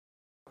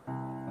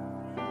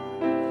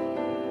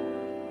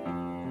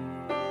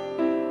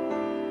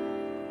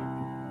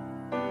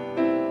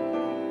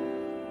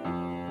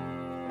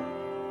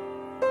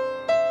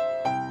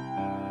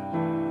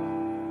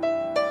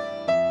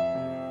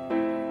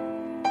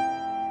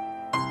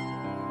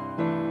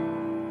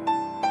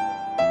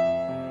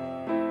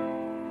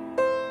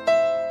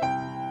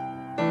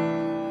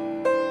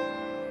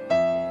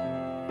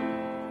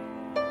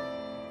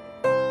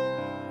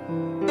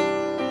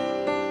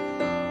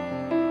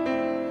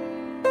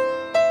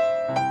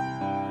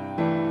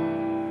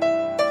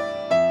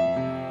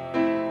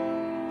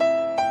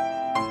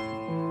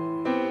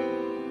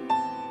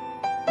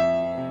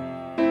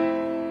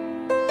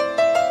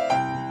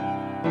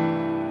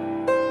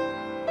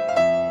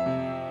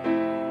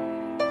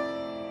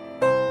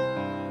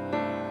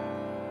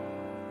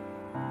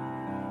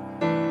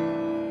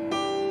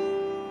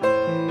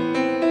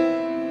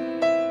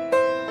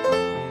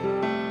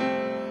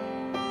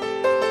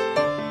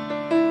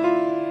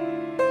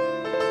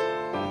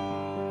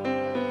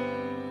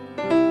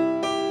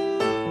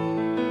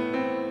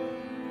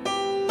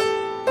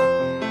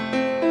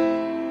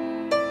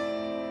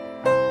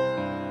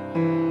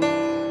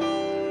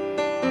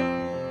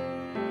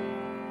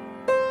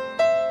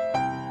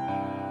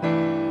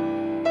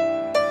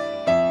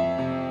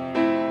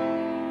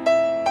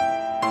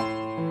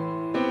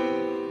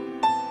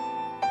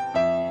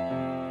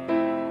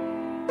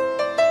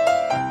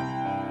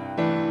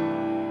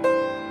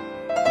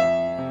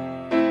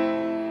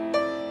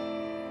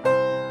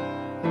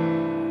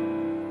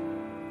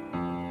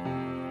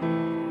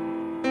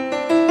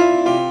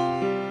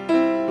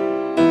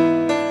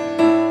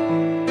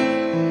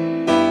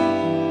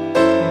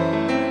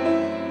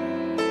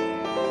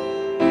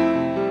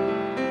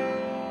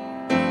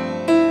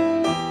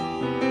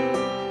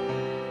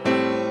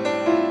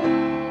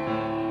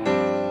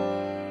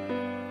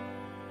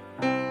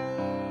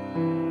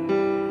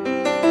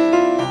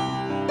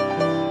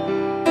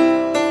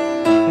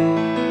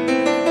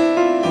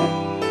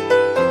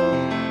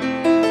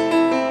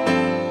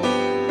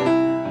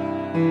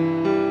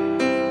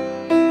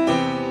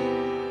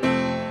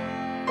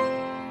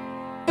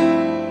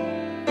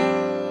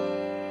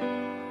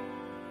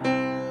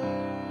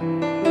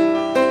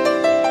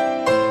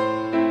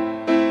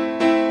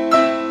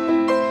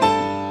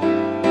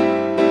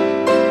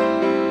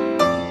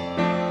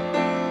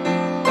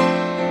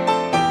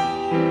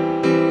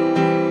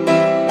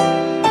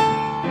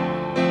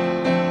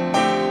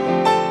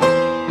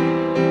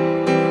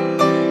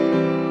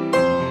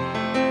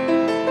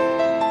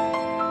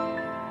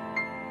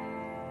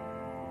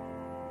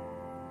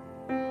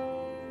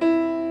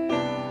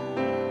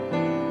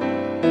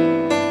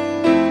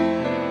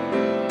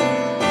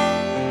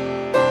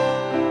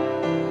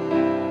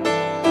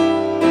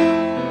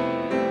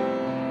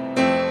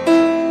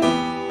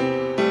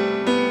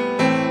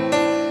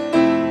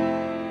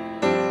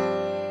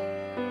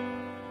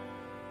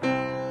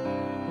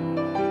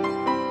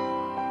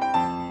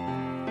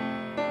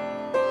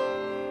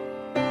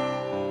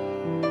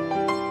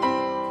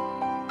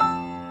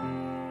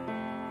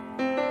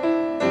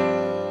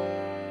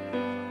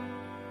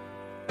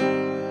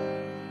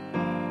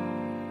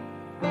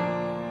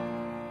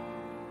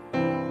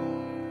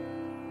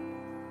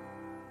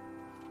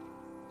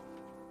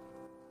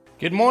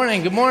Good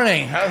morning, good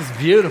morning. That was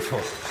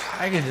beautiful.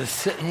 I could just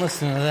sit and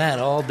listen to that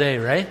all day,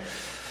 right?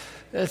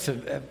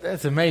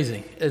 That's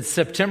amazing. It's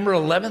September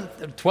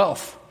 11th or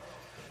 12th.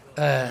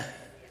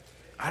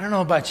 I don't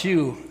know about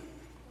you,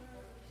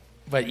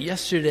 but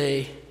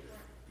yesterday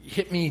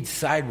hit me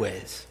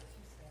sideways,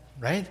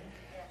 right?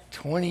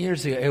 20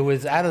 years ago. It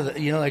was out of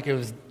the, like it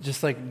was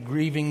just like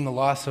grieving the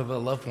loss of a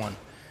loved one.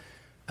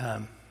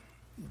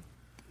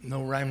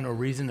 No rhyme, no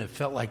reason. It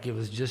felt like it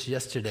was just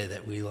yesterday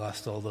that we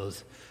lost all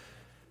those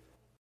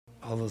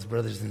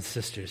brothers and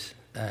sisters.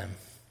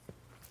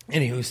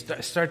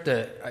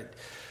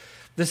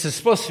 This is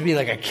supposed to be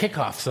like a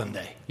kickoff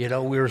Sunday. We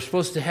were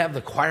supposed to have the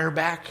choir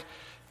back,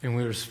 and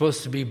we were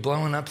supposed to be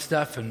blowing up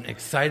stuff and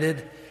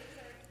excited.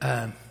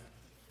 But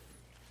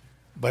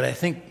I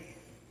think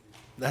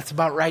that's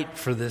about right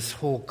for this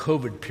whole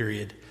COVID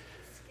period.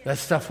 That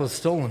stuff was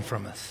stolen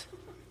from us.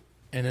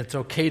 And it's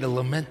okay to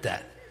lament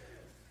that.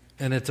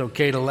 And it's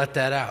okay to let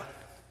that out.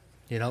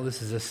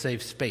 This is a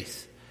safe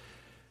space.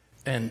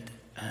 And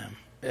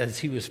as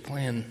he was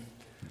playing,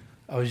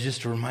 I was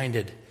just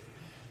reminded,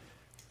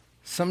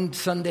 some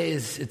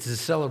Sundays it's a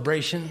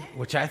celebration,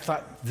 which I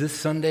thought this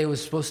Sunday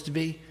was supposed to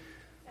be,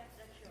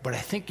 but I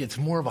think it's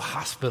more of a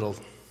hospital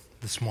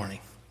this morning.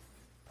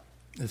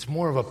 It's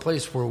more of a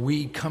place where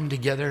we come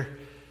together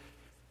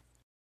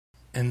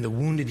and the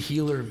wounded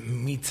healer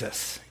meets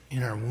us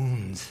in our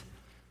wounds.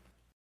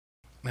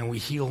 And we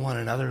heal one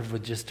another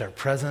with just our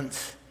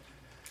presence.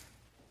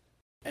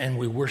 And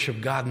we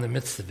worship God in the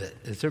midst of it.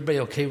 Is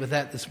everybody okay with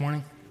that this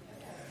morning?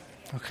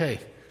 Okay.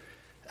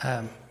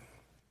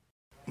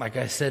 Like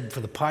I said,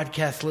 for the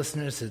podcast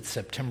listeners, it's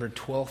September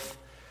 12th,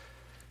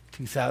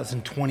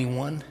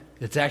 2021.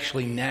 It's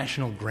actually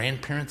National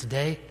Grandparents'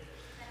 Day.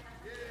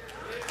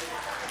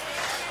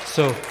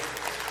 So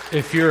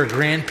if you're a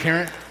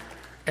grandparent,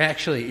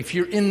 actually, if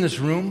you're in this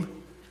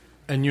room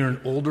and you're an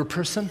older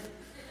person,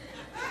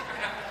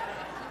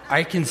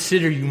 I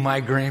consider you my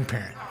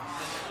grandparent.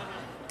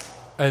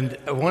 And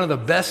one of the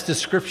best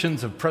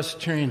descriptions of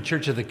Presbyterian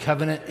Church of the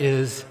Covenant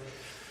is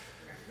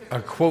a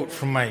quote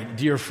from my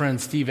dear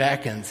friend Steve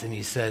Atkins. And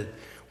he said,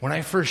 when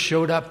I first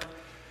showed up,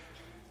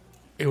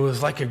 it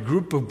was like a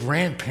group of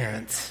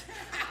grandparents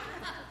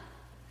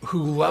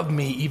who loved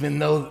me even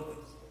though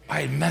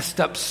I had messed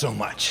up so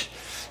much.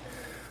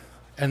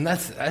 And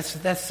that's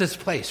this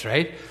place,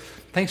 right?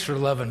 Thanks for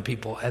loving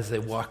people as they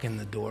walk in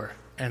the door.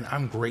 And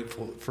I'm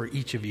grateful for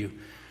each of you.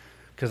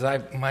 Because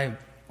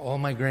all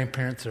my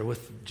grandparents are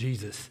with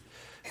Jesus,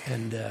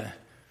 and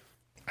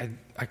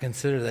I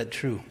consider that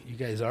true. You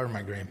guys are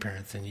my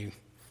grandparents, and you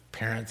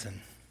parents and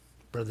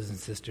brothers and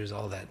sisters,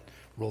 all that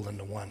rolled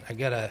into one. I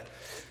got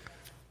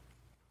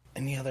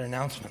any other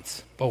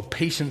announcements? Oh,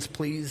 patience,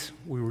 please.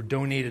 We were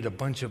donated a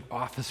bunch of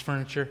office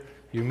furniture.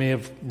 You may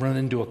have run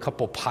into a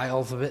couple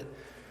piles of it.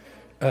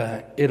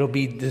 It'll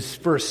be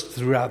dispersed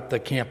throughout the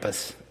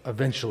campus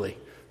eventually,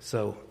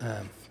 so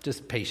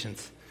just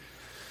patience.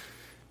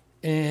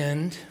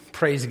 And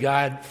praise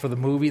God for the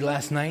movie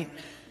last night.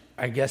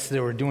 I guess they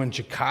were doing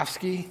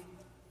Tchaikovsky,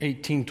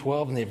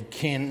 1812, and they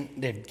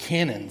have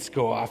cannons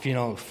go off,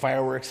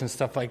 fireworks and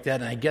stuff like that.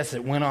 And I guess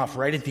it went off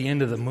right at the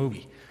end of the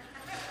movie.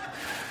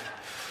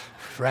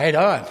 Right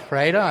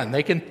on.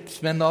 They can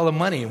spend all the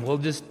money, and we'll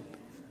just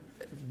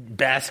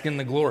bask in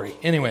the glory.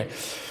 Anyway,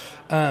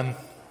 anything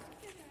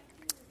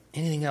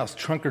else?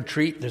 Trunk or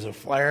treat? There's a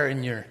flyer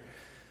in your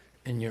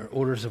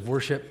orders of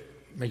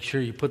worship. Make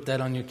sure you put that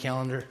on your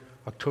calendar.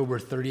 October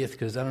 30th,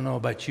 because I don't know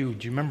about you.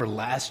 Do you remember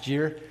last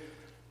year?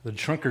 The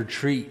trunk or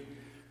treat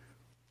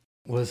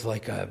was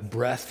like a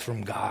breath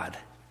from God,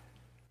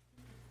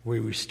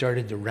 where we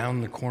started to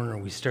round the corner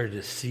and we started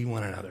to see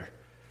one another.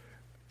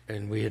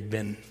 And we had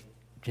been,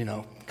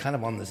 kind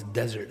of on this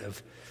desert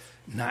of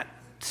not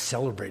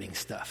celebrating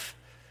stuff.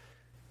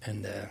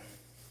 And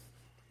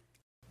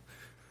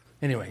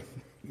anyway,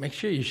 make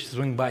sure you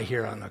swing by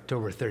here on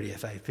October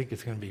 30th. I think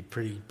it's going to be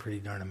pretty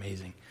darn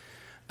amazing.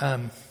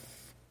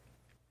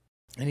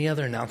 Any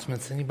other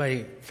announcements?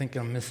 Anybody think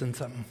I'm missing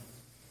something?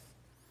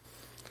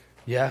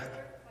 Yeah?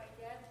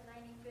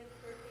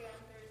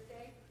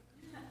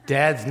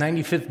 Dad's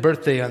 95th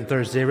birthday on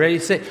Thursday. Ready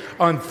to say?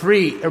 On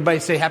 3, everybody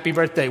say happy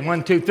birthday.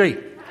 1, 2, 3.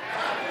 Happy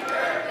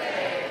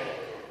birthday.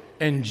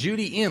 And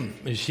Judy M.,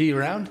 is she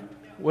around?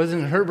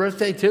 Wasn't it her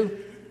birthday too?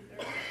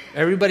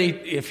 Everybody,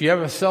 if you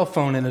have a cell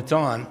phone and it's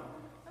on,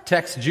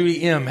 text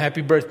Judy M.,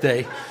 happy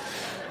birthday.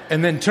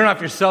 And then turn off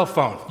your cell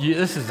phone.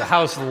 This is the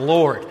house of the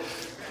Lord.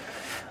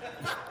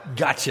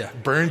 Gotcha.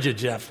 Burned you,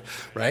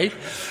 Jeff. Right?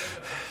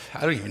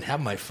 I don't even have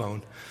my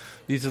phone.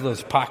 These are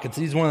those pockets.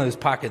 These are one of those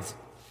pockets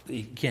that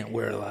you can't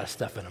wear a lot of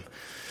stuff in them.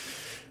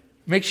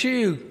 Make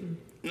sure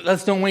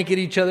let's don't wink at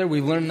each other. We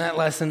learned that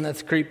lesson.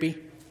 That's creepy.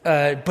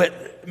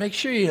 But make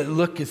sure you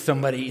look at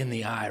somebody in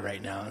the eye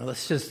right now. And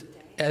let's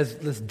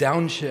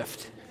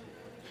downshift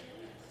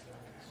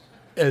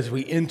as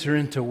we enter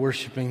into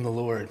worshiping the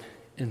Lord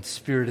in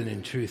spirit and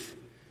in truth.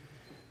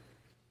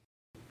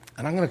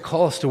 And I'm going to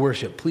call us to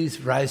worship.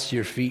 Please rise to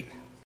your feet.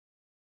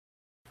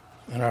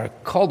 And our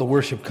call to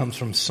worship comes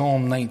from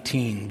Psalm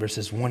 19,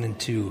 verses 1 and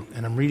 2,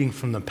 and I'm reading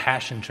from the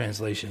Passion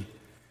Translation.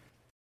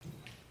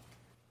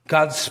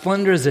 God's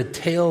splendor is a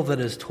tale that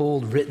is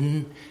told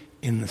written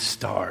in the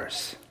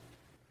stars.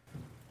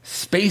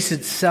 Space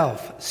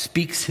itself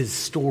speaks his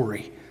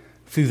story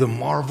through the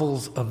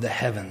marvels of the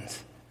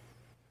heavens.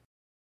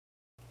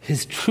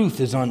 His truth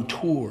is on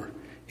tour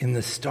in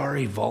the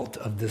starry vault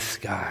of the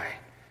sky,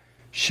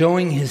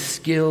 showing his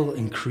skill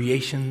in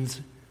creation's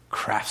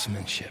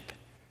craftsmanship.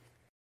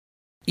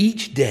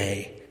 Each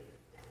day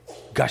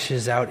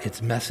gushes out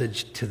its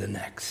message to the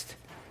next,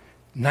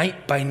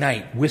 night by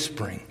night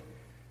whispering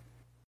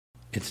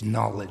its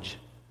knowledge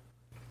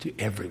to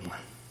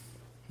everyone.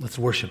 Let's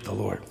worship the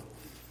Lord.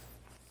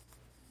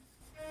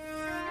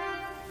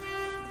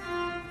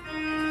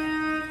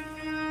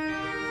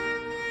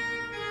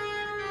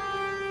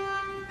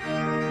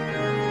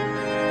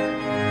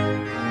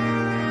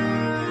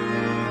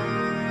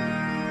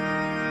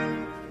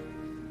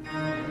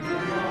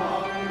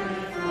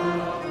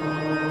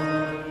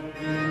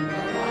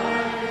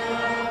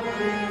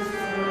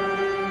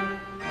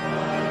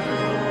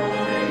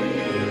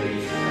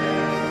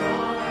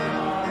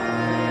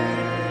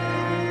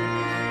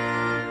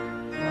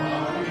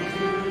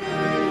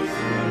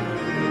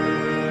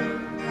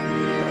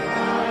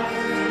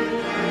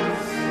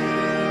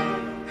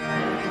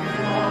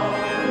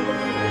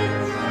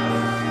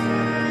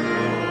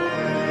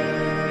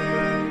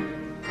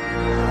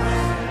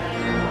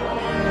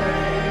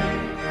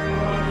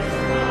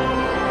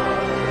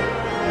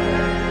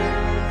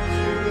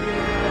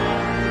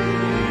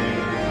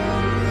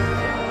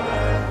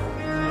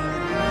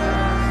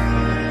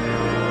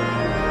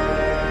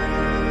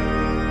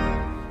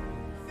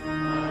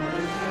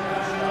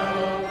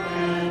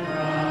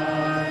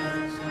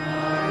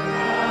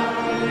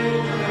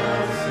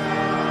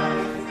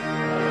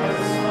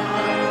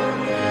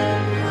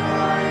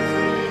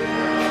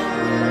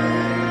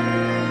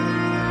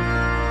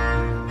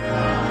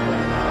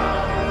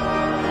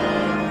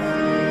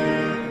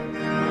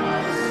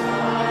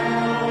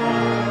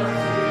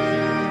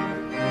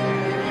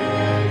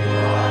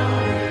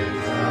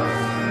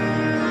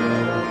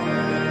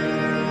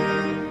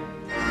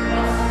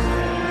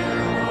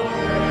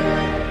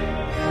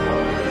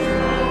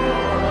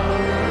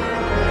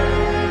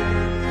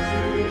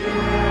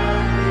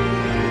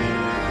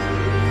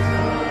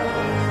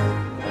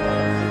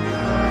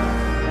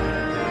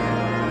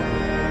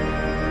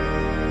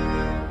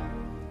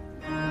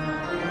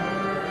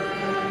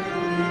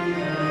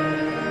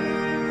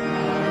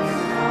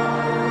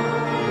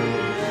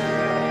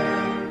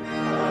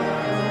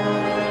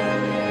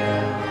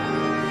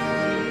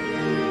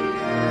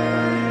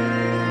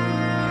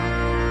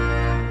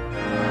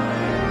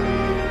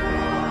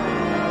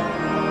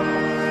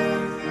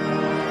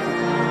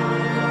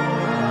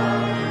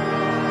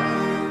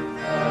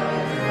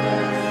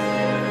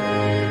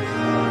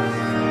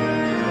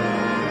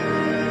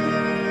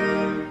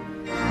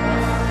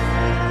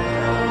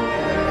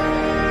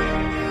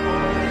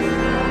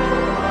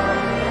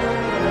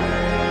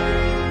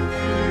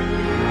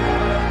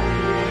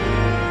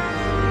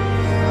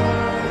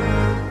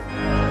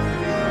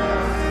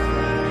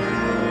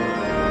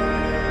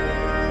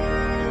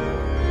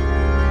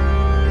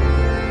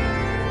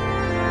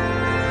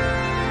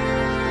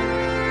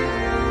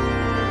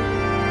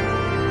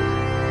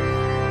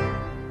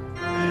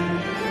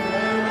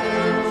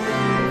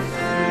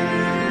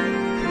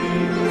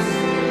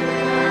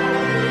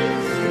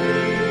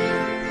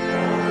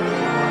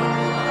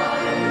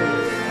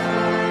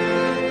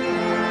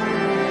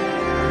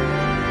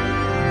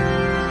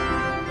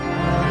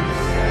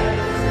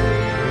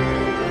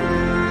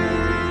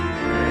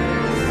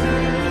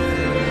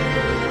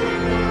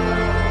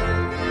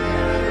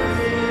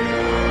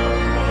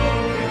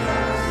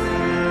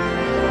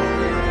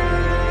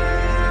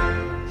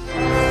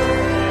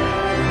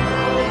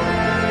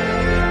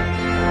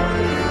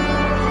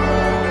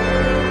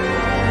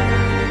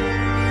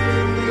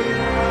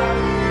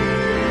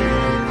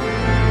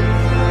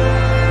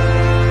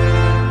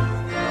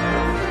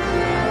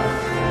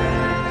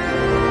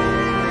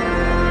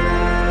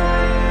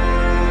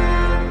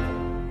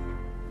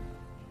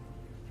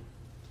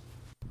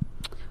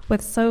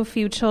 With so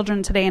few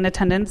children today in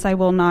attendance, I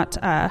will not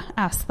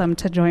ask them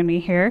to join me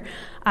here.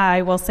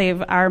 I will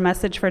save our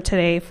message for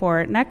today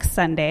for next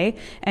Sunday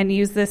and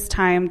use this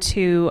time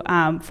to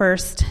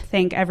first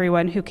thank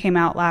everyone who came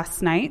out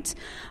last night.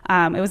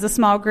 It was a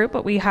small group,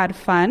 but we had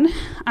fun.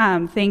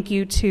 Thank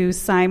you to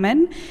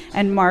Simon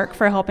and Mark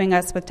for helping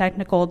us with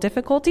technical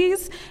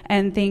difficulties.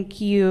 And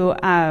thank you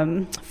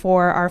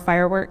for our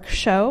fireworks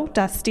show,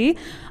 Dusty,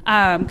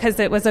 because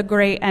it was a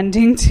great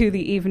ending to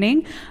the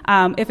evening.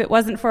 If it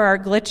wasn't for our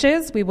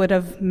glitches, we would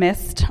have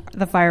missed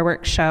the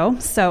fireworks show.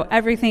 So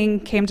everything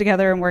came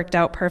together and worked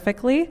out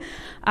perfectly.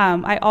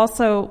 I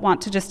also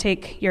want to just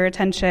take your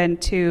attention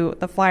to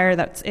the flyer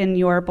that's in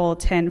your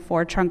bulletin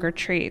for Trunk or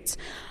Treat,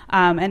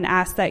 and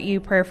ask that you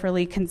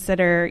prayerfully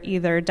consider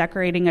either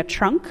decorating a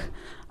trunk,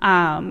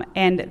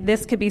 and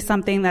this could be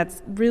something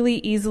that's really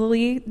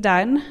easily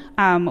done.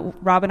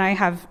 Rob and I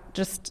have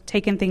just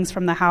taking things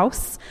from the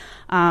house.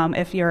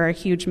 If you're a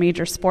huge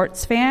major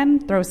sports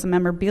fan, throw some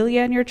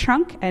memorabilia in your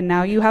trunk, and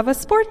now you have a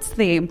sports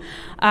theme.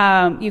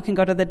 You can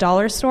go to the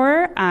dollar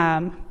store,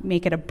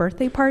 make it a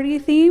birthday party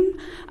theme.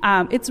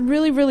 It's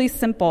really, really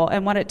simple,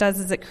 and what it does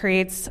is it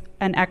creates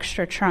an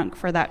extra trunk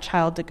for that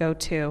child to go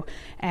to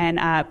and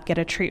get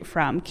a treat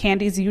from.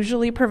 Candy's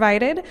usually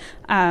provided,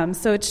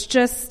 so it's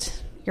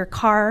just your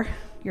car,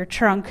 your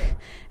trunk,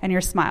 and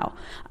your smile.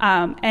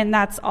 And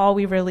that's all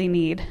we really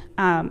need.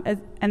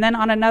 And then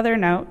on another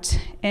note,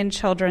 in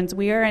children's,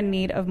 we are in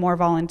need of more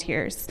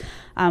volunteers,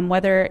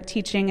 whether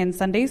teaching in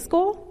Sunday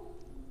school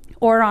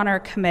or on our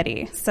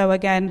committee. So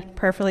again,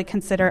 prayerfully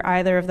consider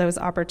either of those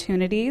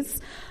opportunities.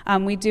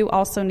 We do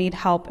also need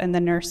help in the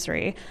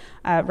nursery.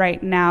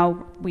 Right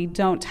now, we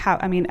don't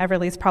have,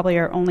 Everly's probably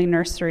our only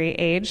nursery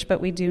age, but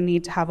we do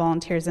need to have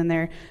volunteers in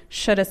there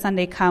should a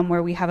Sunday come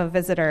where we have a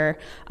visitor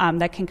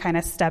that can kind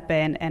of step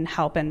in and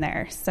help in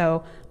there.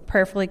 So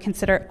prayerfully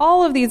consider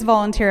all of these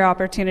volunteer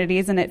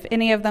opportunities, and if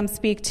any of them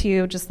speak to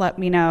you, just let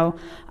me know.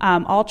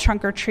 All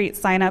trunk or treat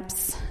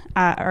signups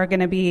are going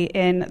to be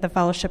in the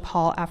fellowship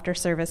hall after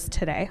service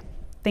today.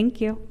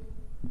 Thank you.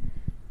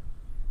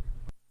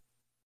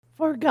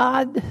 For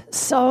God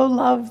so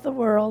loved the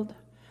world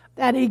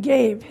that he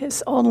gave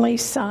his only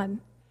Son,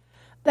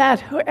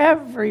 that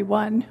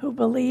everyone who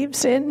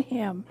believes in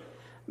him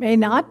may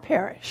not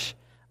perish,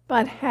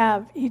 but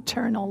have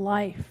eternal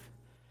life.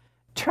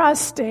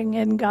 Trusting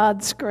in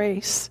God's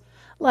grace,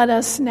 let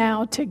us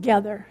now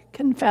together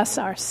confess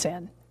our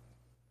sin.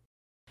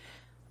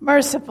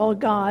 Merciful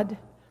God,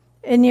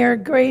 in your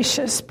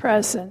gracious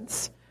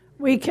presence,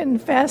 we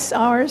confess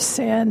our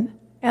sin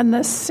and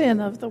the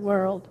sin of the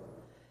world.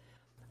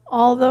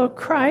 Although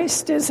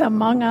Christ is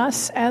among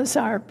us as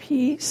our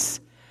peace,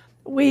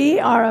 we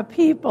are a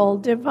people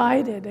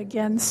divided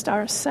against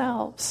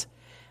ourselves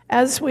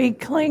as we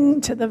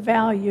cling to the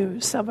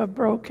values of a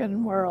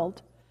broken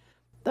world.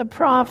 The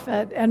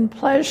profit and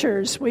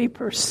pleasures we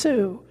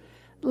pursue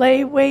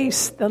lay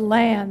waste the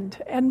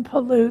land and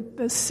pollute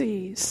the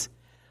seas.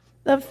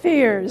 The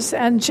fears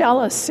and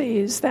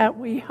jealousies that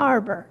we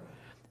harbor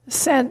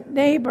sent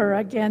neighbor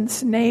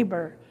against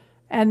neighbor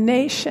and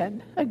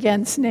nation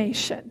against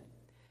nation.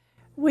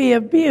 We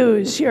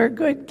abuse your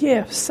good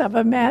gifts of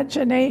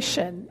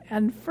imagination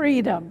and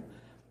freedom,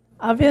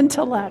 of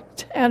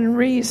intellect and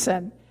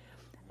reason,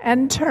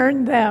 and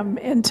turn them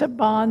into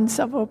bonds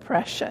of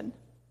oppression.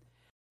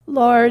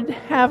 Lord,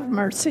 have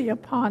mercy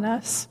upon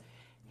us.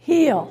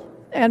 Heal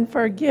and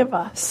forgive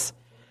us.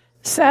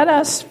 Set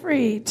us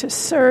free to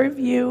serve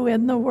you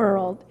in the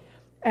world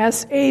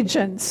as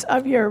agents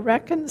of your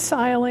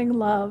reconciling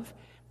love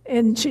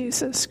in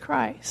Jesus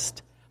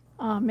Christ.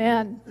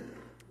 Amen.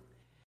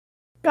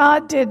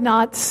 God did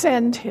not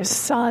send his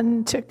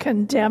Son to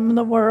condemn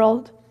the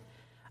world,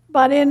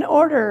 but in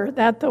order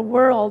that the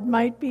world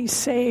might be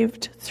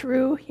saved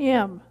through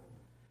him.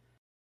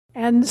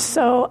 And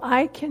so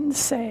I can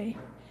say,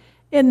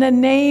 in the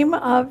name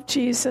of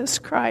Jesus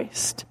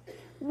Christ,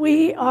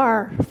 we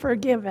are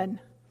forgiven.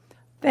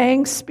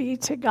 Thanks be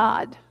to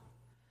God.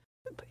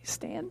 Please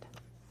stand.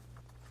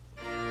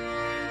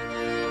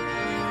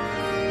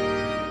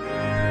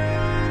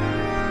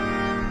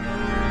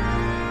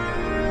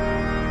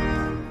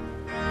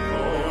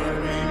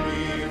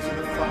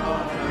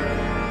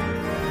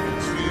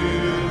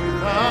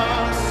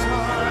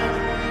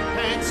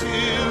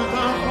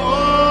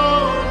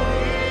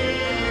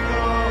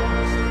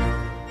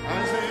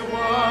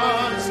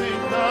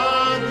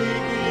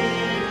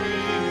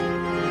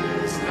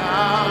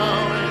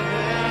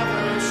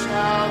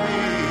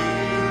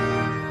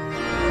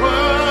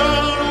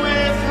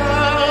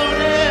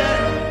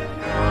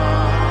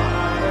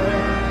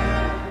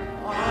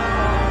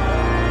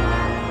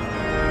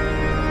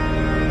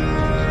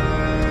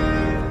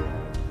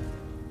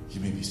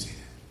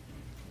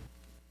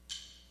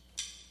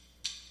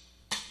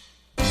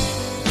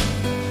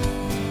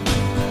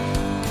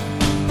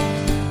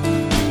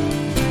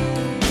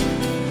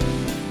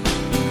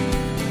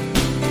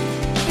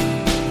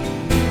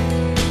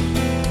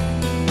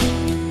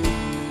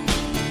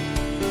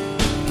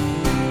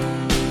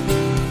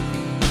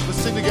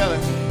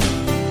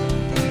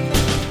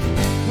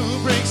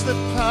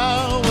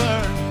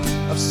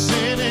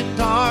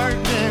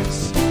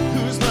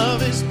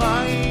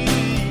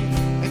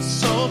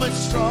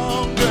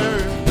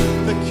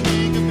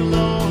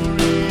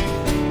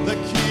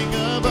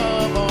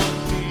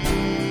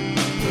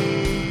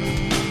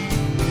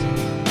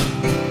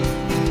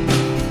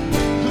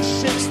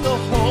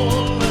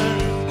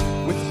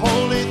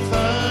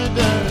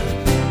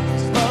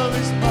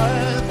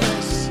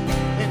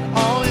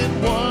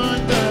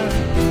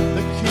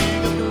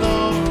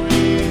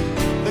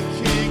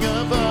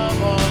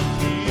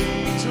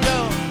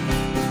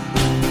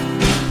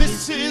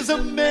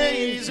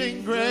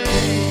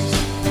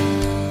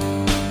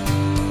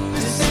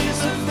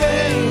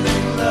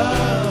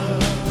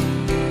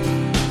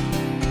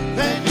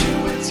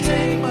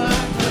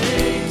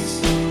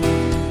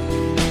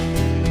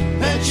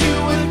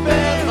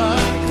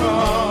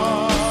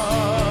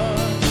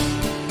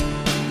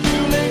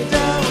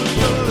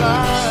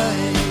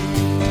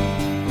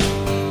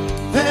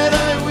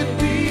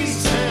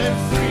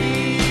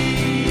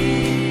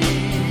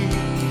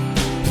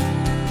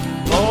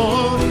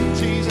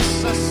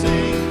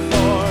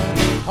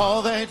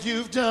 that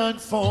you've done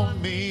for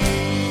me.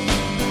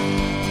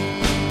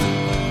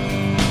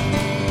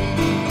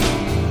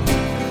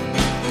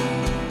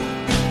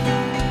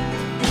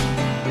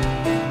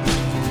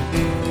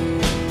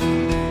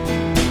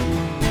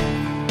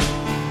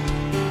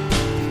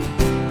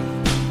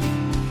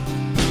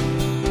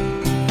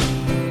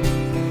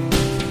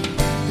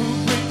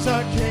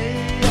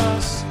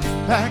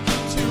 Back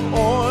into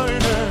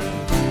order,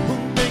 who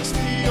makes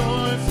the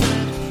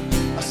orphan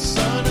a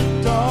son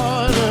and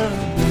daughter,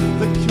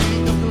 the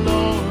King of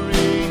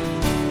glory,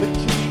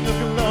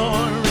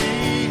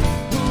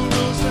 who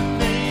rules the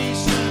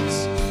nations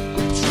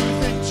with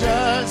truth and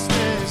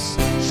justice,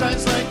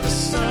 shines like the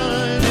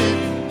sun in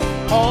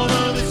all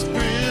of its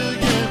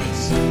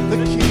brilliance, the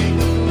King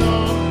of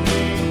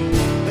glory,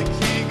 the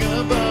King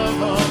above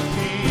all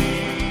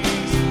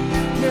kings.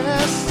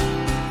 Yes,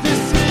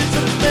 this is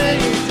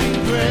amazing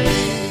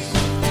grace.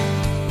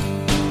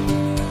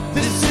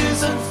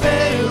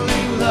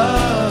 Unfailing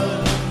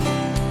love,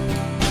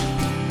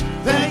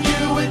 that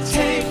you would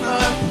take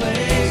my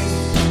place,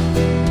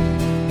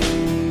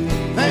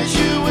 that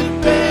you would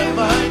bear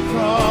my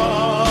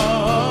cross.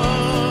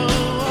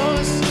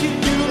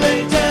 You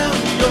laid down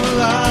your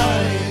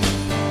life,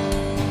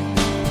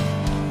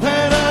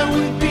 that I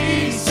would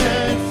be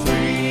set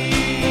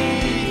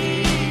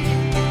free.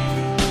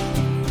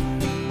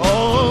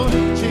 Oh,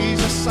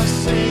 Jesus, I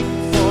sing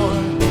for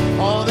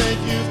all that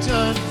you've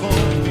done for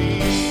me.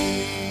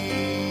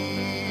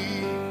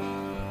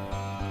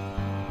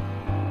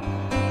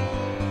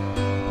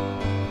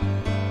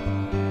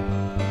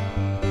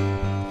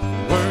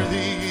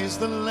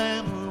 The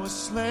Lamb who was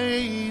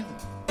slain,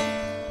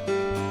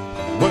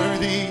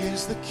 worthy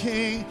is the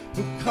King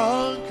who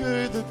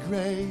conquered the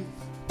grave.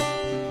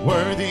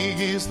 Worthy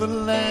is the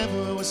Lamb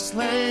who was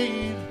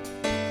slain,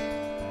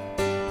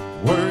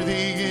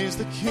 worthy is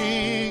the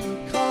King who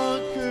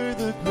conquered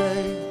the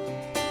grave.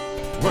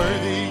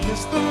 Worthy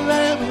is the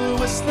Lamb who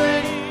was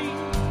slain,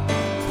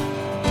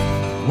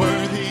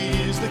 worthy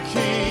is the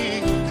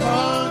King who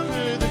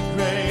conquered the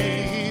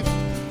grave.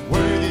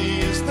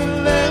 Worthy is the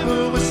Lamb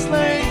who was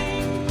slain.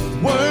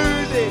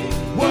 Worthy,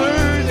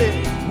 worthy,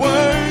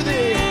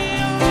 worthy.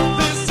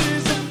 This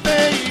is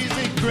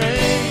amazing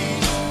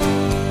grace.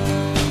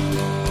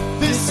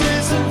 This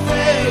is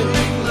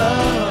unfailing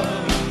love,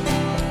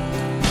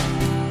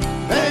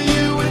 that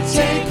you would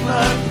take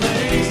my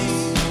place,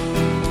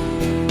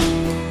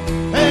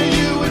 and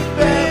you would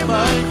bear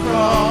my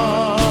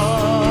cross.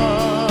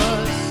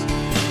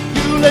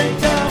 You laid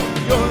down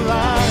your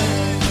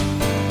life,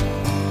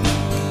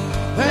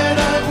 that I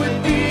would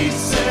be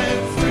set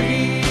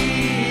free.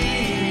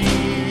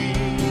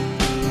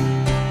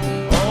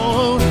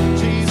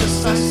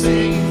 I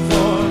sing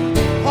for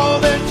all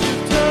that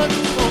you've done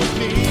for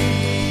me.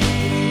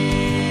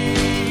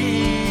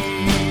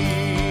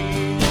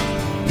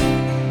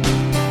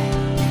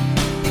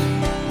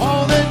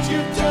 All that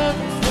you've done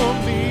for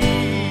me.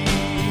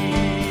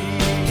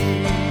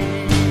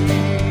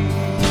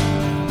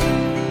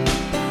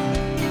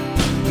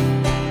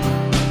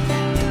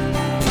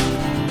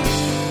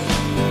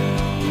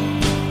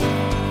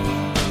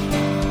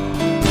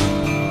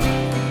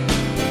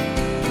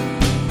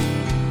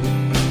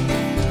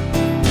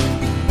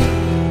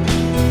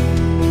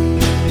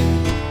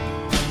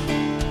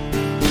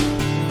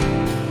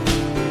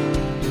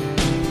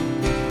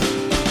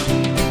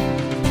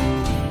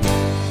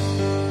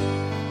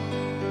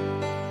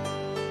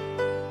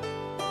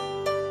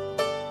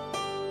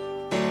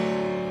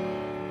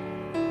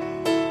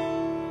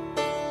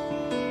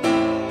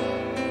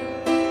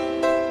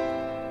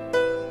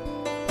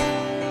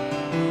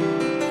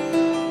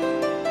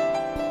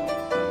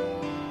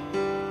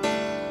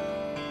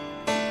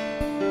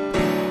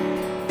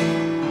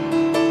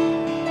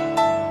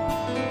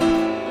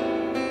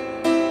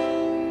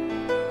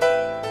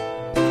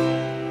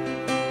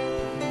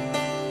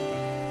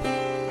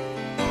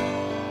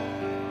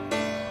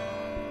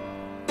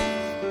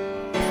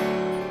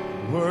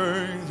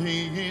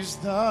 Worthy is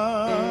the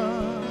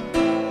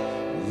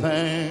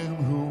Lamb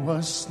who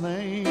was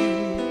slain.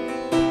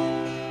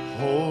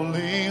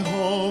 Holy,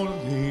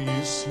 holy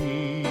is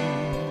He.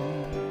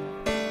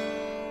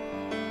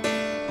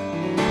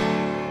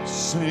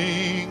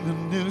 Sing a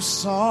new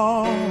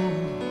song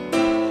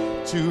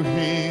to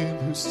Him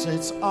who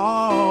sits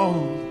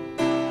on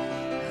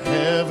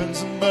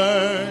heaven's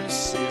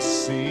mercy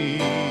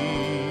seat.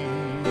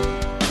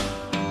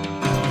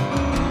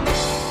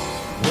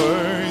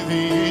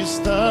 Worthy is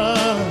the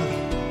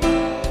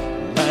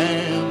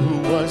Lamb who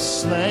was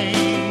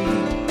slain.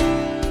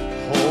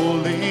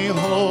 Holy,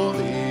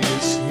 holy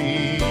is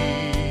He.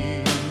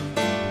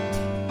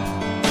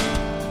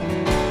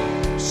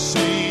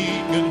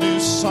 Sing a new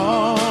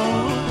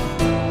song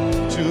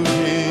to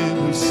Him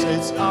who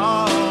sits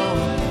on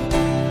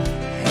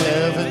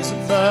heaven's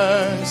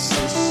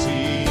mercy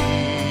seat.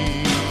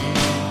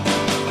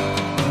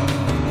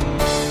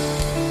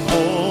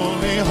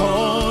 Holy,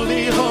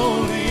 holy,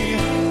 holy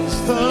is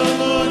the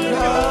Lord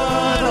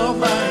God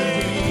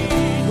Almighty,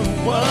 who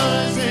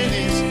was and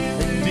is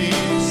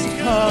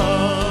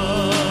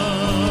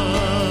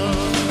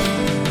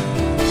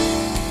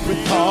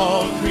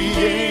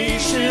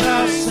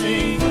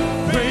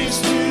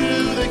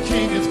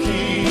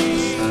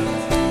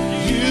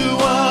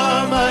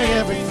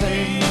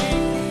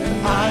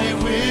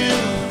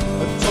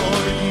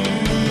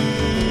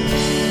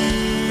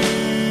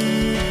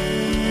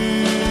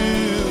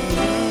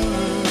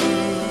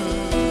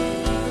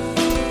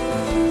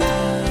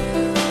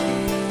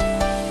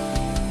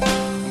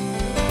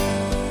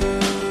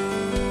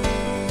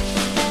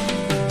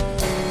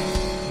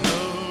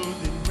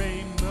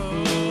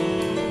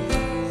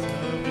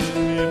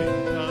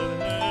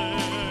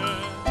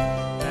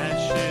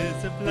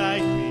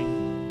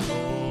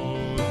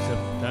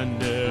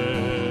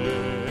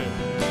splendor.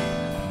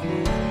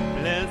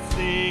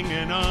 Blessing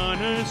and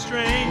honor,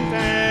 strength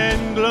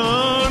and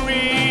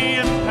glory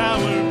and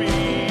power be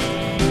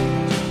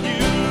to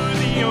you,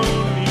 the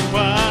only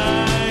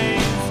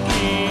wise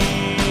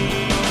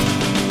King.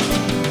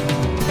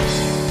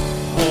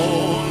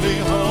 Holy,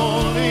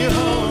 holy,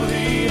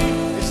 holy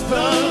is the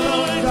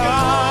Lord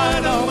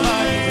God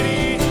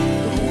Almighty,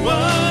 who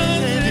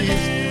was and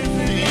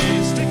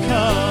is to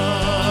come.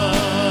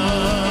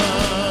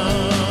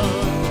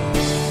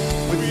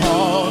 With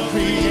all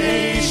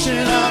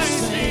creation I'll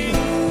sing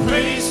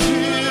praise to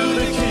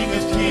the King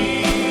of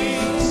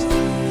Kings.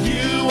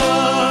 You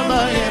are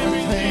my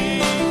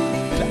everything,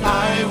 and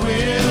I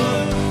will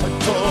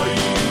adore you.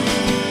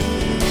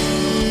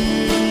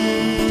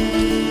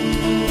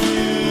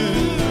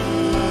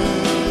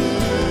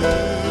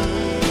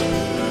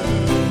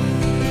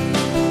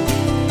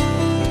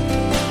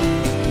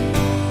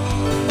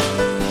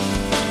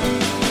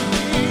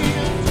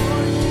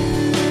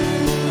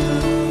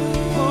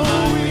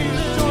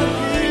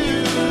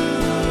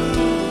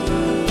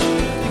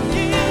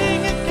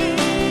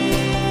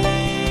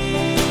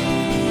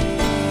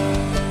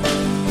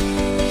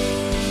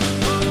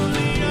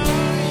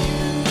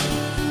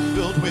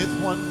 Filled with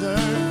wonder,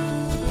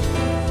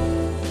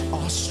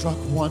 awestruck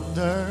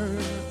wonder,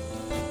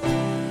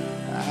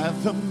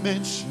 at the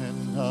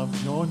mention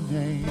of your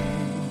name.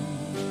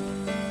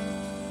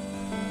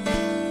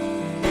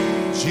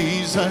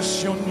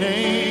 Jesus, your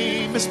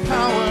name is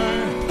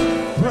power,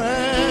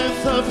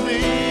 breath of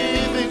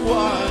living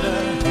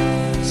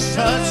water,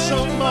 such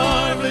a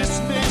marvelous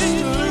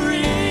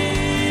mystery.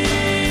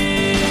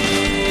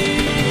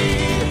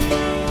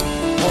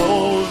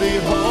 Holy,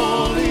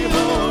 holy,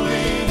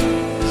 holy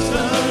is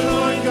the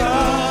Lord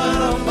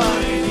God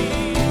Almighty,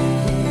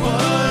 who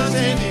was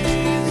and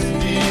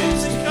is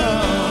to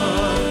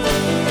come.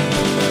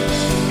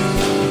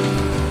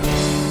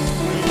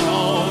 With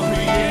all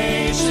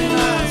creation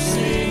I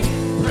sing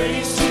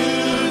praise to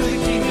the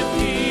King of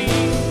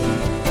Kings.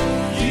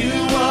 You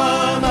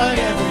are my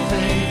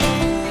everything,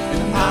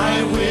 and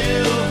I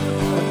will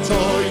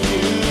adore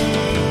you.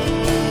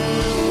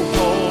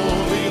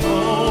 Holy,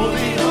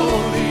 holy,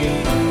 holy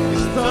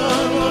is the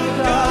Lord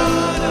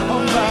God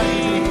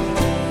Almighty,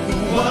 who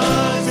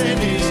was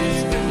and is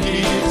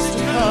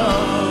to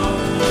come.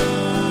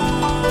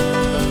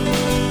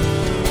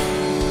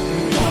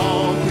 With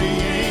all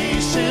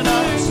creation I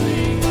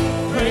sing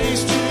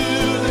praise to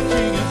the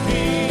King of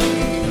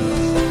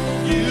Kings.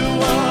 You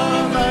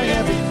are my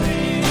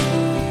everything,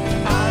 and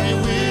I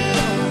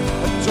will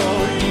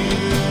adore you.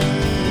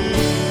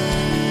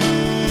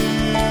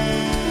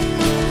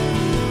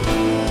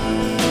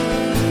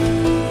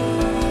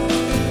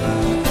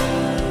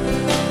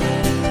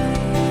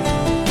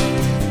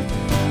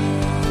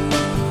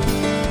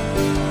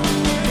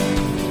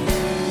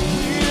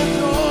 We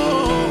adore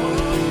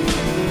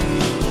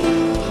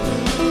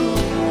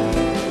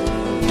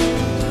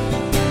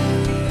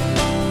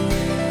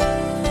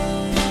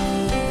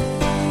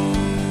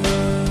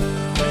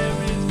There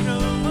is no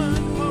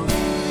one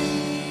holy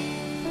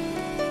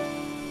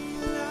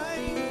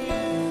like you.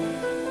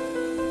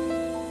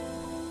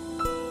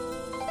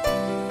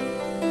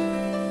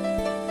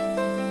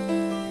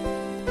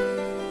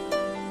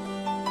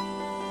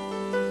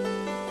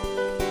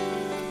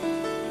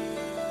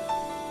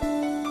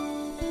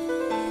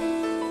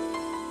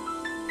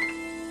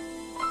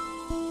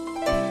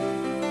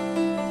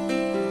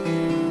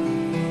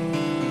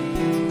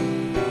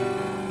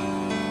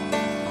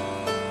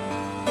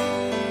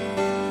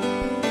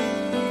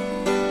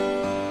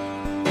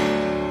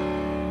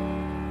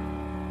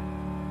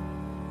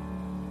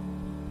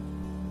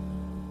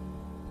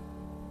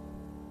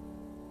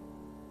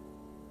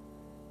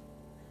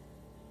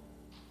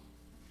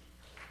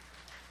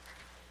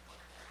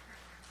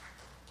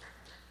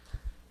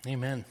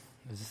 Amen.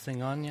 Is this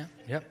thing on yet?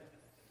 Yep.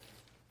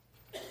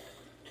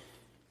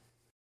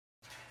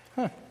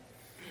 Huh.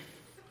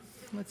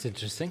 That's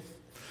interesting.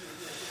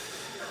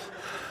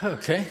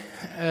 Okay.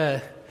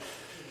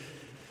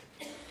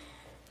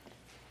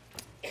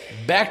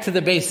 Back to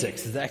the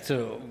basics. That's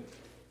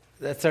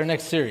our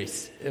next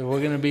series. We're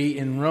going to be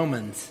in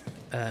Romans,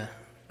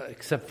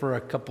 except for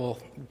a couple,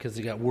 because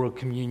we got World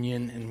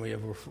Communion and we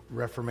have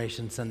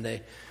Reformation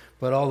Sunday.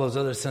 But all those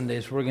other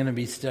Sundays, we're going to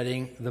be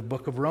studying the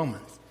book of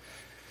Romans.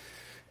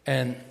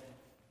 And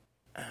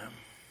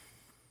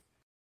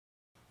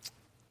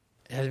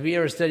have you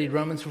ever studied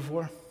Romans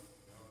before?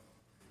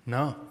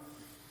 No.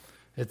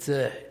 It's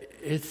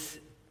there's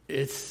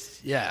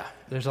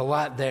a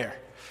lot there.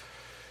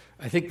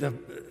 I think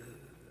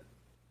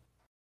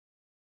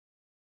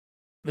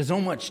there's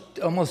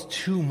almost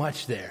too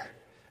much there.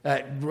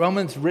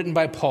 Romans written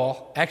by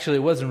Paul. Actually,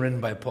 it wasn't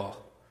written by Paul.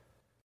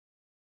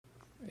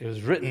 It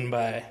was written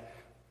by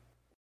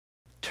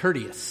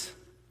Tertius.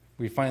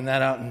 We find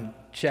that out in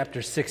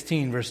chapter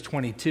 16, verse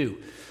 22.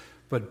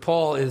 But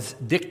Paul is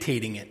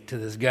dictating it to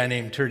this guy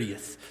named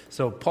Tertius.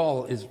 So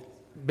Paul is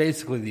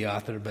basically the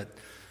author, but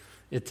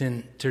it's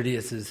in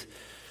Tertius's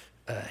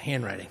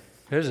handwriting.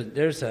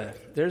 There's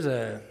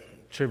a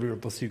Trivial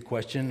Pursuit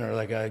question, or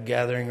like a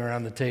gathering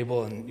around the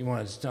table and you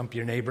want to stump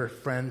your neighbor,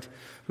 friend.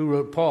 Who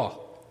wrote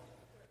Paul?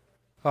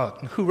 Oh,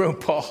 who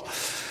wrote Paul?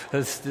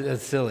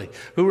 That's silly.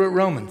 Who wrote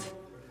Romans?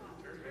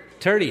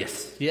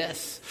 Tertius.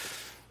 Yes.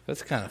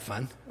 That's kind of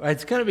fun.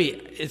 It's gonna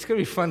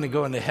be fun to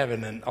go into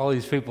heaven and all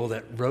these people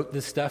that wrote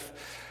this stuff.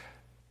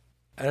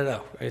 I don't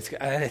know.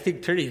 I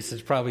think Tertius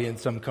is probably in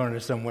some corner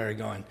somewhere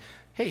going,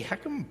 hey, how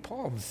come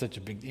Paul was such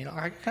a big,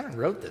 I kind of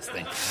wrote this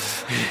thing.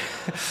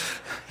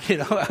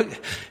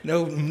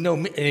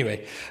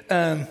 Anyway,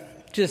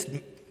 just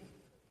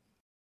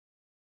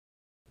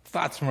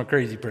thoughts from a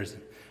crazy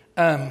person.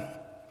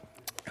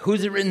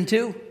 Who's it written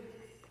to?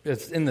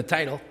 It's in the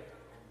title,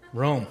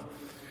 Rome.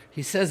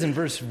 He says in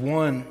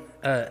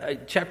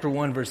chapter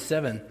 1, verse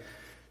 7,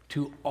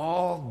 to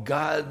all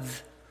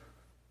God's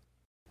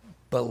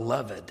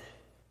beloved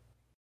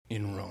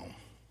in Rome.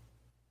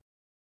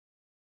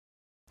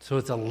 So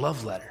it's a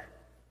love letter.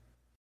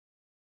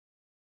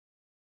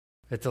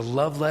 It's a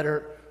love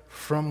letter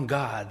from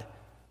God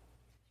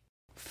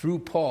through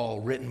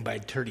Paul, written by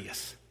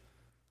Tertius.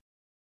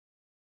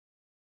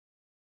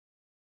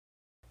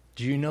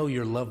 Do you know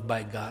you're loved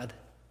by God?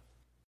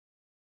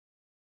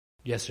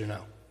 Yes or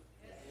no?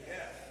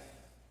 Yes.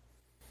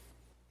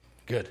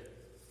 Good.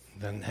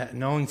 Then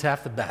knowing's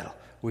half the battle.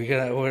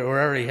 We're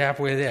already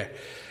halfway there.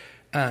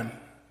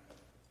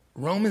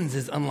 Romans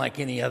is unlike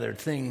any other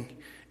thing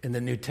in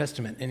the New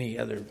Testament, any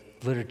other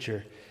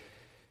literature,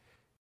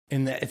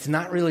 in that it's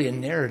not really a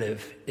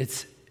narrative.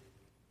 It's,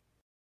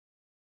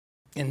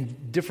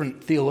 and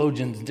different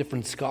theologians,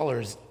 different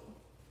scholars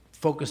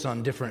focus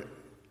on different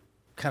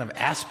kind of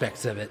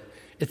aspects of it.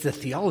 It's a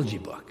theology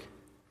book.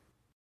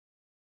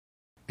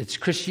 It's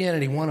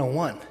Christianity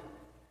 101.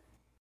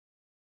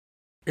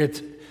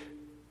 It's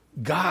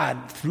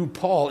God, through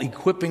Paul,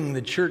 equipping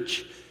the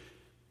church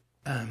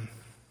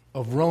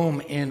of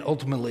Rome and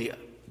ultimately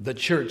the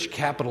church,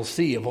 capital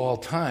C, of all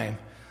time,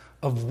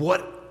 of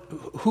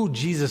who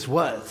Jesus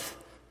was,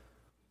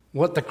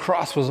 what the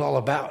cross was all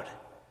about.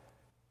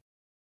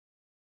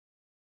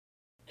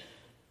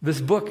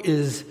 This book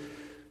is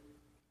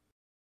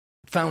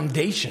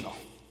foundational.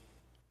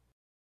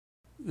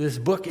 This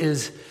book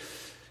is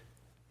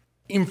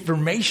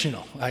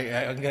informational.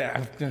 I'm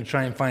going to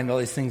try and find all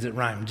these things that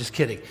rhyme. I'm just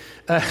kidding.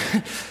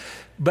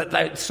 But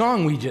that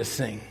song we just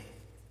sang,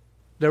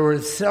 there were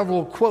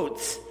several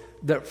quotes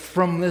that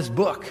from this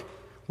book.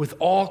 With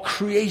all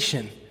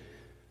creation,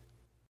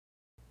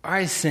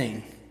 I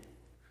sing.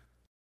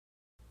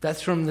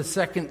 That's from the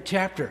 2nd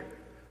chapter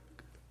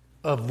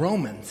of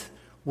Romans,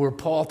 where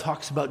Paul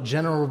talks about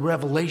general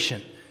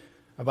revelation,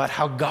 about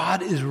how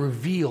God is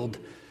revealed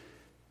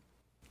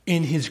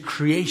in his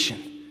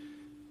creation.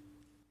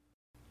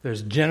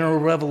 There's general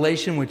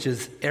revelation, which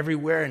is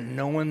everywhere, and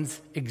no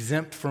one's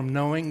exempt from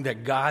knowing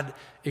that God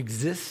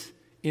exists.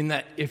 In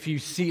that, if you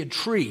see a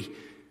tree,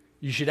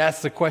 you should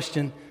ask the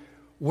question,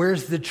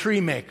 where's the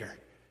tree maker?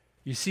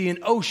 You see an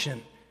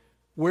ocean,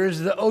 where's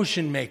the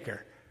ocean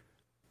maker?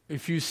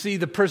 If you see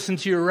the person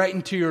to your right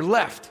and to your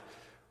left,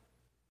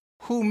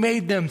 who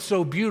made them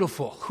so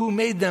beautiful? Who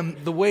made them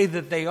the way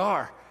that they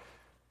are?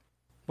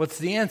 What's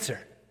the answer?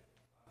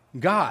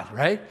 God,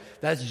 right?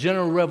 That's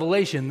general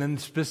revelation. Then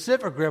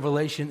specific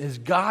revelation is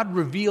God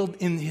revealed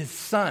in his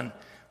Son,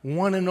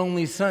 one and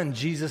only Son,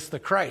 Jesus the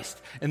Christ.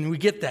 And we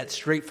get that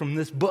straight from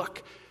this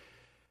book.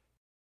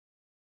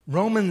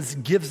 Romans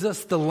gives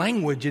us the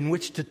language in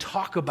which to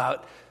talk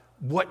about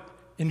what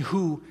and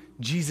who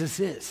Jesus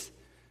is.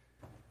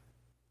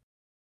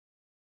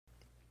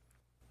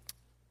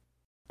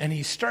 And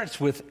he starts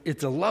with,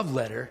 it's a love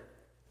letter,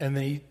 and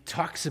then he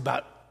talks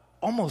about,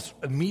 almost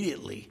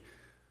immediately,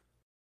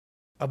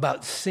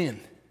 about sin.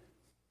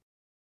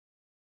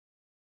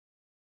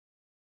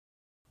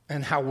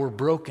 And how we're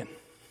broken.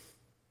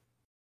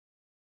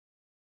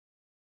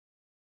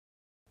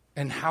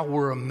 And how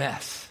we're a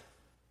mess.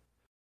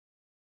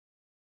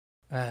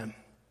 When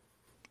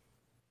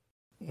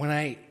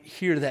I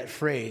hear that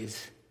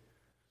phrase,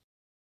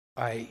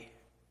 I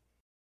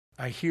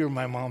hear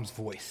my mom's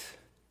voice.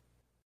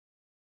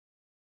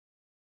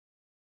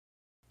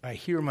 I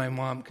hear my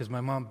mom, because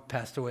my mom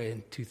passed away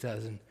in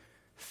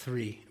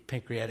 2003,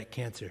 pancreatic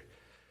cancer.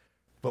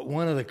 But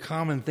one of the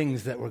common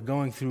things that we're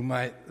going through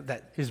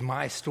that is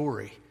my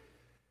story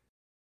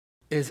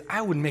is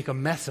I would make a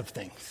mess of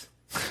things.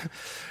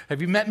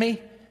 Have you met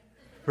me?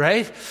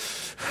 Right?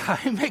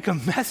 I make a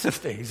mess of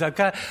things. I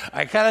kind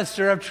of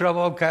stir up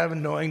trouble. I'm kind of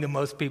annoying to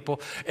most people.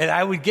 And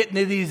I would get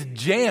into these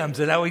jams,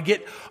 and I would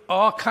get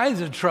all kinds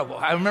of trouble.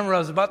 I remember I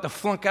was about to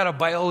flunk out of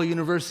Biola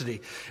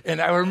University,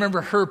 and I remember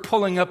her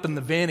pulling up in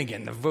the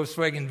Vanagon, the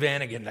Volkswagen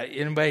Vanagon.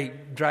 Anybody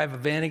drive a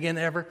Vanagon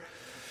ever?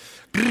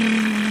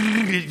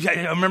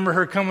 I remember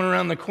her coming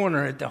around the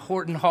corner at the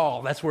Horton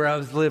Hall. That's where I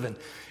was living.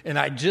 And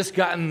I'd just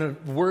gotten the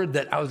word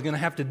that I was going to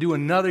have to do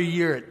another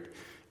year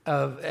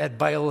at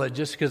Biola,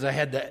 just because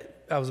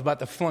I was about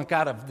to flunk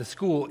out of the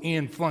school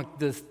and flunk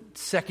this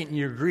second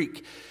year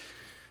Greek.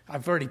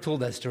 I've already told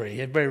that story.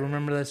 Everybody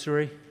remember that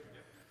story?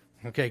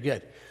 Okay,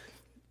 good.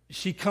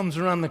 She comes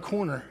around the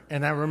corner,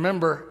 and I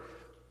remember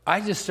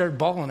I just started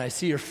bawling. I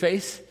see her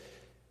face,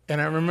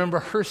 and I remember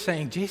her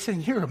saying,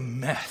 Jason, you're a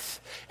mess.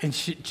 And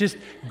she just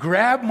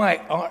jabbed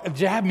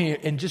me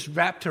and just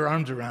wrapped her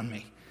arms around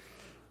me.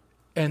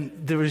 And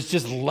there was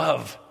just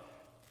love,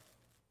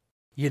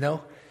 you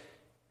know?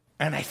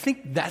 And I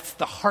think that's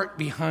the heart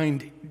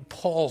behind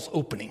Paul's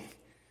opening.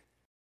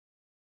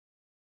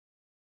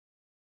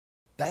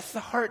 That's the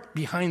heart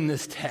behind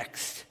this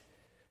text.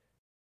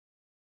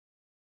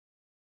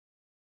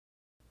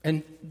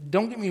 And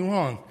don't get me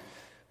wrong,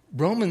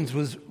 Romans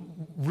was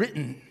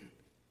written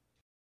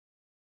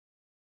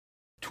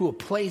to a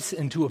place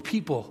and to a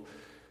people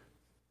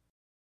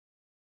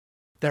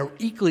that are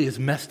equally as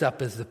messed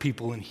up as the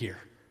people in here.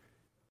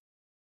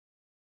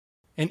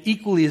 And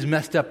equally as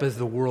messed up as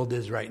the world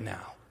is right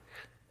now.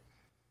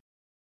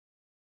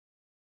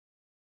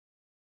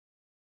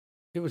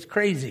 It was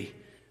crazy.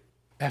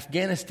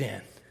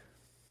 Afghanistan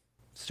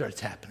starts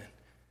happening.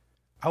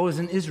 I was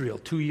in Israel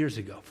 2 years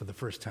ago for the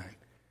first time,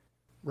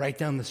 right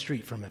down the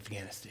street from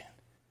Afghanistan.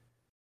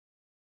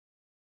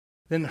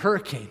 Then the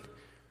hurricane,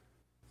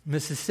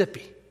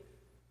 Mississippi.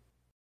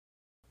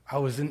 I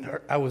was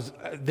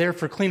there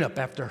for cleanup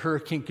after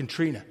Hurricane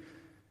Katrina.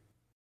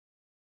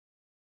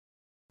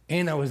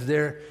 And I was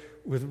there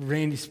with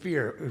Randy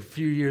Spear a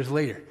few years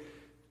later.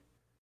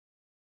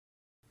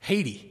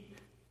 Haiti.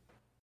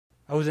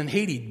 I was in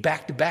Haiti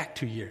back-to-back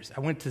 2 years.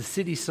 I went to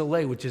Cité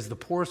Soleil, which is the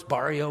poorest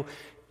barrio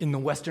in the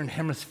Western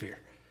Hemisphere.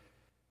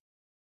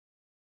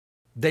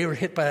 They were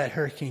hit by that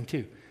hurricane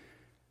too.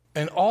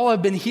 And all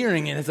I've been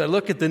hearing, and as I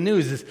look at the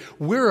news, is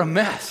we're a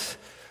mess.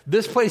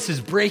 This place is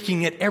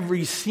breaking at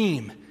every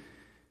seam.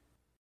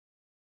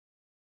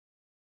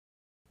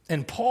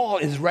 And Paul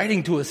is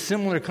writing to a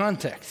similar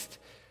context.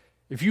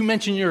 If you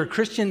mention you're a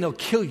Christian, they'll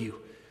kill you.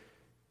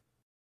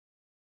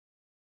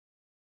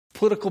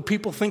 Political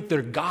people think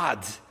they're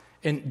gods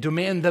and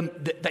demand them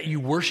that you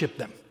worship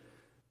them.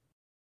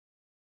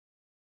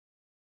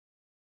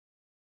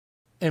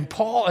 And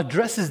Paul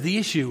addresses the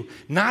issue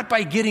not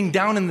by getting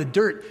down in the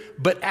dirt,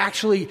 but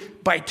actually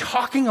by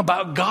talking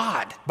about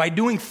God, by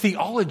doing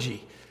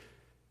theology.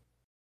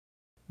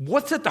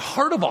 What's at the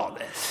heart of all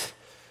this?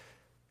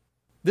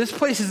 This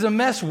place is a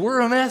mess. We're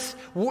a mess.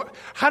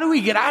 How do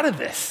we get out of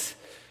this?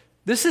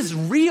 This is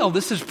real.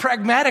 This is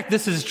pragmatic.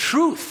 This is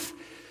truth.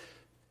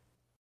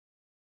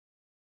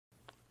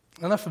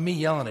 Enough of me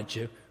yelling at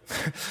you.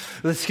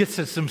 Let's get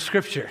to some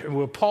scripture.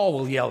 Well, Paul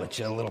will yell at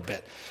you a little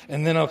bit.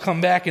 And then I'll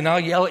come back and I'll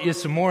yell at you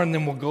some more and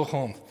then we'll go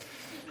home.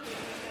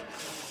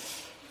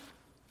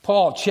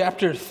 Paul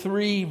chapter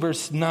 3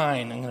 verse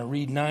 9. I'm going to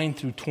read 9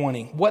 through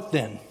 20. What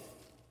then?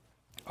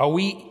 Are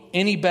we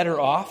any better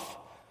off?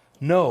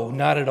 No,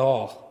 not at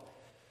all.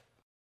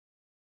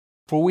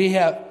 For we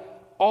have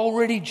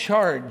already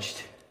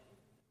charged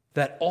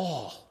that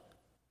all,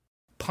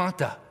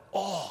 Panta,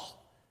 all,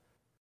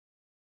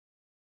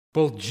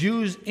 both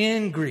Jews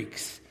and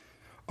Greeks,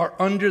 are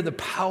under the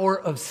power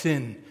of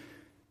sin.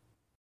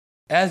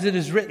 As it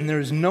is written, there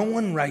is no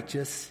one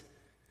righteous,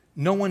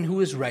 no one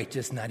who is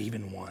righteous, not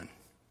even one.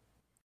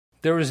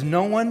 There is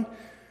no one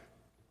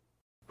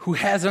who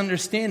has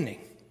understanding.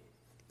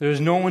 There is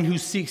no one who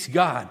seeks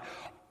God.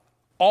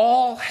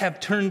 All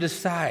have turned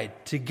aside.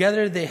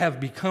 Together they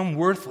have become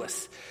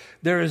worthless.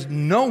 There is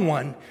no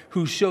one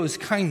who shows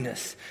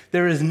kindness.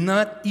 There is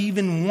not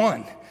even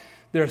one.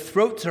 Their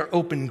throats are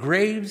open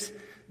graves.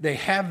 They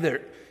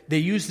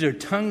use their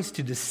tongues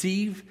to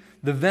deceive.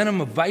 The venom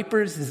of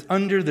vipers is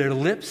under their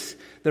lips.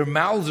 Their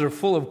mouths are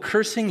full of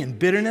cursing and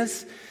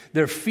bitterness.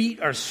 Their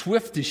feet are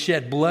swift to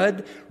shed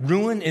blood.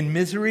 Ruin and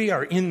misery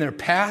are in their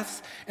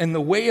paths. And the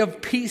way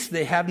of peace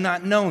they have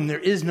not known. There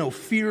is no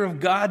fear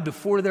of God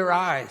before their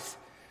eyes.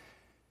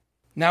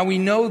 Now we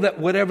know that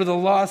whatever the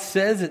law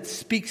says, it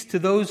speaks to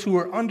those who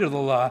are under the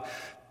law,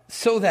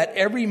 so that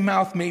every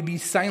mouth may be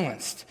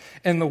silenced,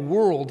 and the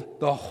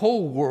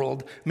whole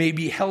world, may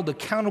be held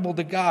accountable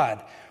to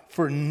God.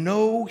 For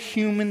no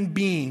human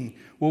being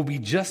will be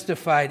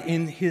justified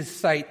in his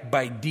sight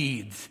by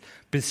deeds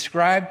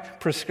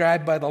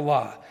prescribed by the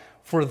law.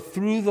 For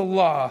through the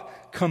law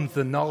comes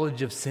the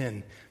knowledge of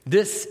sin.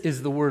 This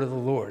is the word of the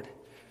Lord.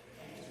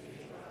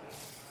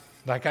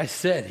 Like I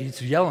said,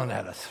 he's yelling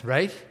at us,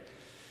 right?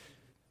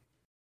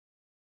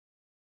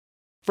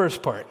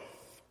 First part.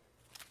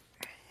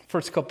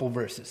 First couple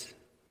verses.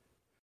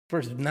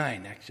 Verse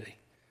 9, actually.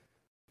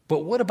 But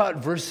what about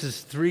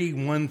verses 3,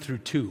 1 through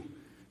 2?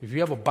 If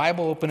you have a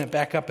Bible, open it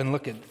back up and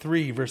look at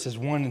 3, verses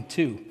 1 and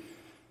 2.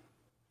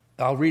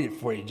 I'll read it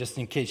for you, just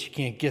in case you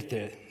can't get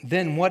there.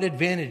 Then what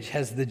advantage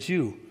has the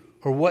Jew,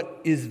 or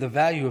what is the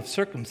value of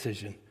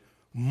circumcision?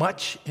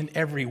 Much in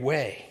every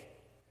way.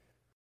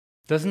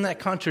 Doesn't that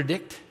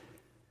contradict?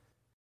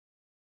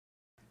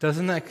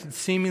 Doesn't that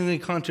seemingly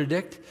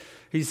contradict?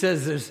 He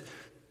says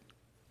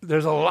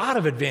there's a lot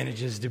of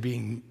advantages to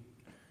being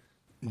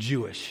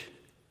Jewish.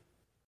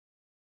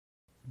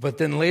 But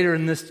then later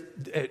in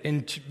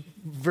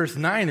verse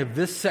 9 of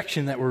this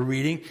section that we're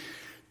reading,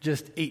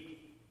 just 8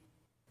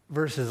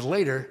 verses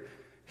later,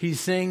 he's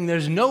saying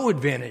there's no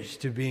advantage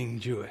to being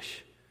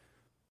Jewish.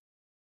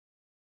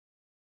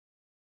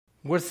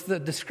 What's the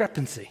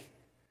discrepancy?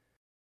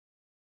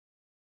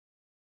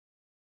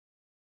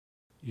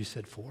 You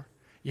said 4?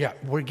 Yeah,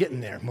 we're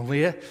getting there,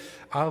 Malia.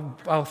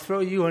 I'll throw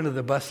you under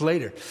the bus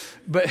later,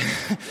 but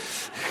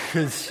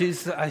because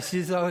she's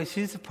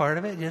a part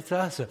of it. It's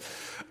awesome.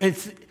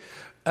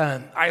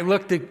 I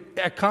looked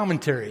at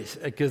commentaries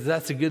because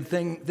that's a good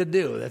thing to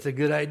do. That's a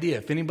good idea.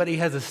 If anybody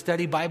has a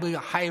study Bible, I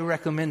highly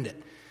recommend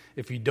it.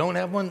 If you don't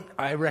have one,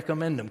 I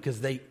recommend them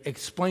because they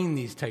explain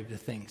these types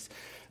of things.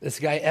 This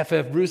guy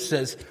F.F. Bruce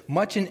says,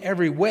 much in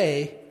every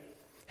way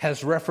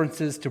has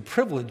references to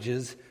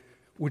privileges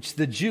which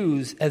the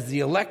Jews as the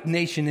elect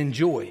nation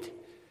enjoyed.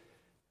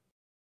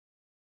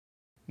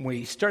 When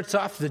he starts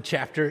off the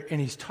chapter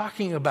and he's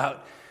talking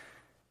about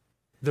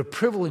the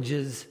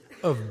privileges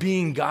of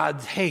being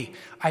God's, hey,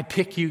 I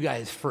pick you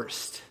guys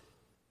first.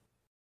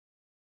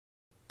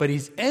 But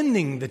he's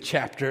ending the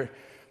chapter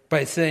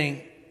by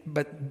saying,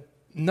 but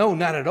no,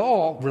 not at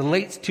all,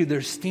 relates to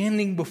their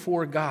standing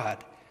before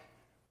God.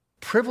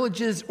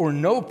 Privileges or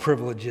no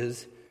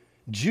privileges,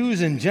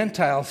 Jews and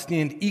Gentiles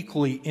stand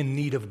equally in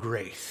need of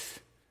grace.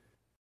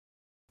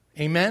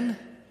 Amen?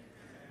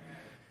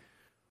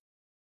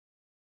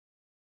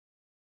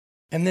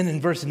 And then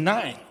in verse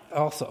 9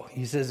 also,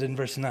 he says in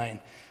verse 9,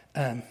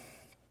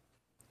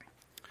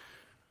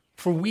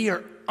 for we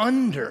are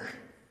under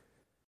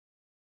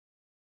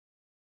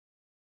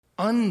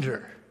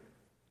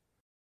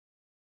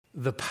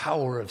the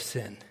power of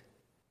sin.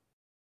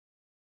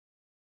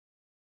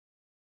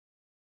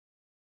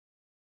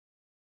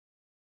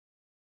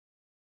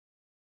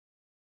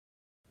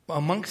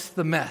 Amongst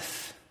the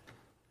mess,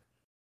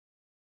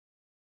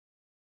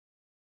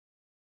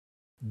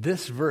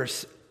 this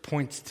verse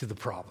points to the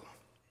problem.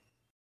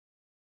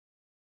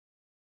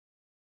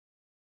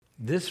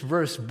 This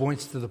verse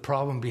points to the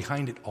problem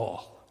behind it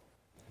all.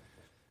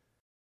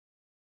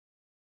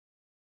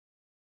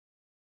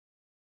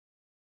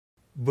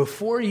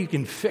 Before you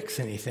can fix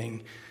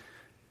anything,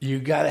 you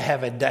got to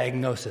have a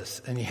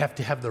diagnosis, and you have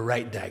to have the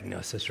right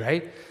diagnosis,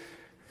 right?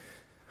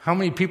 How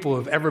many people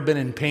have ever been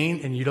in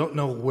pain and you don't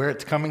know where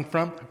it's coming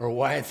from or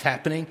why it's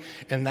happening?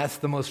 And that's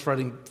the most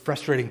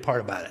frustrating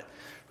part about it.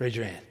 Raise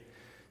your hand.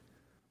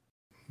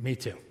 Me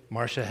too.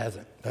 Marcia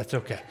hasn't. That's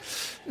okay.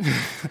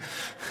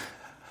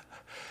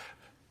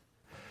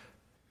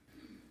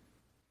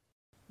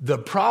 The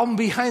problem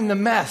behind the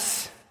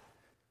mess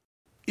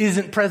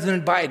isn't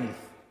President Biden.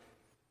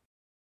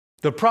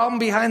 The problem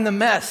behind the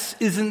mess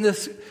isn't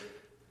this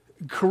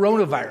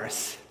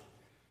coronavirus.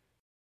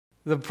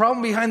 The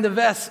problem behind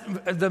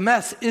the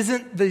mess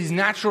isn't these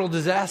natural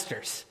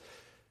disasters.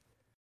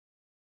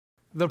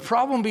 The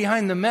problem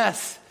behind the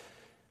mess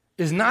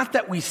is not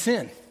that we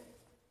sin.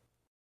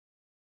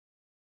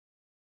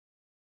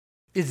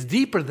 It's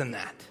deeper than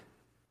that.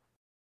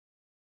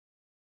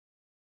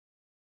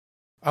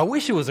 I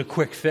wish it was a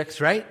quick fix,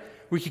 right?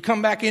 We could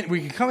come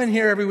in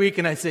here every week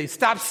and I say,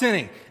 stop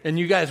sinning. And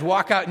you guys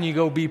walk out and you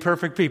go be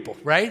perfect people,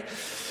 right?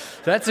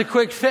 That's a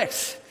quick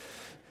fix.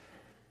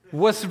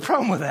 What's the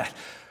problem with that?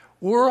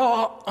 We're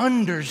all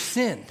under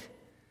sin.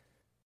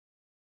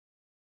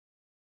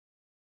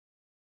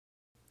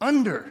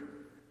 Under.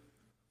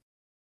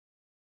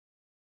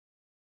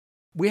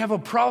 We have a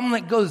problem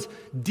that goes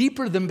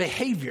deeper than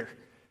behavior.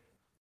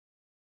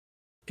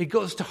 It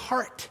goes to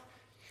heart.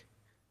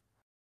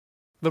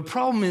 The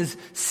problem is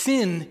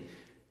sin.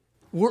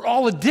 We're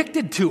all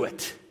addicted to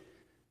it.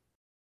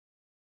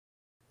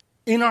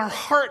 In our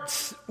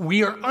hearts,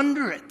 we are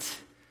under it.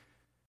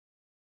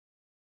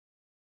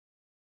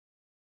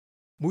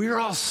 We are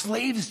all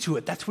slaves to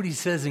it. That's what he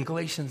says in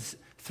Galatians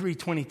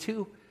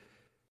 3:22.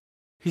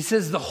 He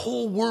says the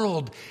whole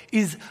world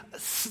is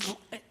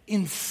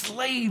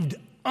enslaved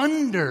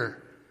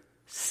under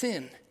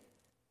sin.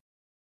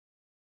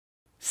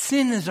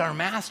 Sin is our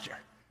master.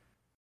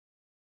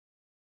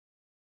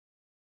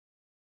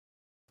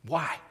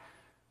 Why?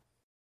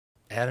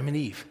 Adam and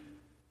Eve.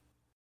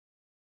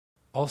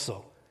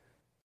 Also,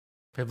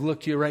 if you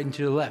look to your right and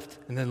to your left,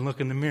 and then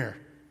look in the mirror,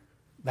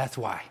 that's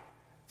why.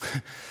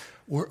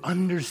 We're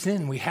under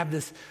sin. We have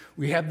this,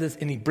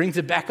 and he brings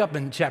it back up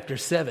in chapter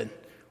 7,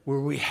 where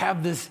we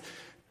have this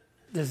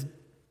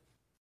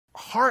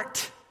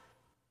heart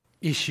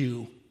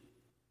issue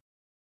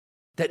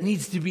that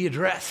needs to be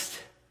addressed.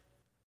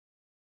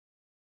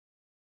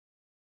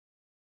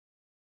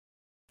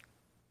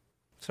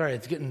 Sorry,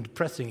 it's getting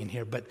depressing in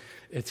here, but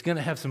it's going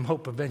to have some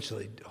hope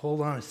eventually.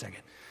 Hold on a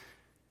second.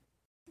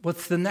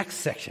 What's the next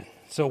section?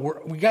 So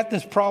we got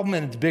this problem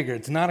and it's bigger.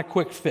 It's not a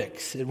quick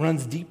fix. It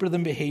runs deeper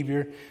than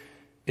behavior.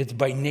 It's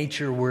by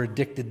nature we're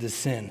addicted to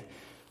sin.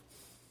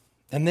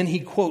 And then he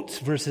quotes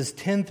verses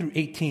 10 through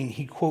 18.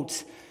 He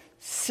quotes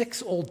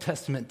 6 Old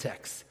Testament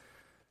texts.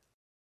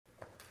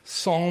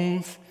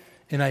 Psalms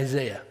and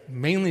Isaiah,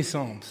 mainly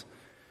Psalms.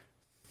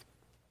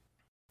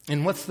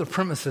 And what's the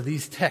premise of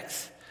these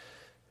texts?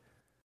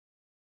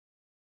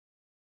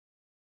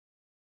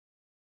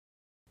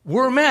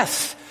 We're a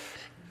mess.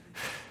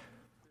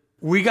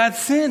 We got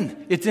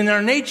sin. It's in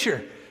our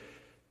nature.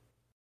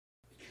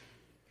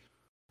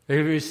 Have you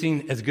ever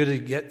seen As Good as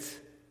It Gets?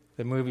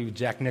 The movie with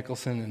Jack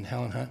Nicholson and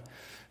Helen Hunt.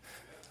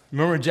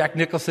 Remember Jack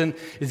Nicholson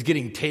is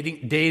getting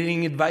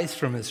dating advice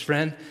from his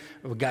friend,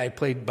 a guy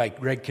played by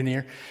Greg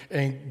Kinnear,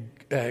 and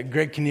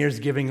Greg Kinnear is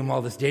giving him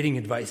all this dating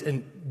advice,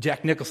 and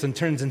Jack Nicholson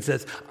turns and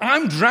says,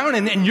 "I'm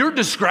drowning and you're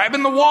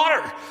describing the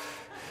water."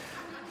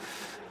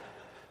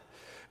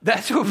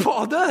 That's what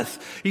Paul does.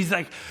 He's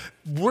like,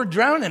 we're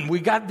drowning. We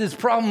got this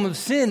problem of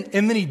sin,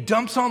 and then he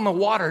dumps on the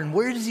water. And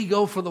where does he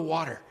go for the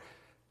water?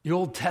 The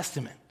Old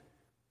Testament.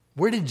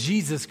 Where did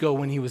Jesus go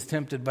when he was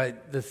tempted by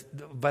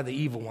the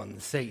evil one,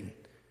 Satan?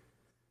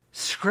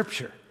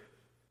 Scripture.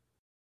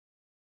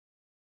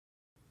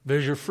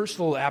 There's your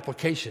first little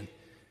application.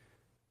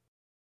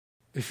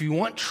 If you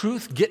want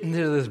truth, get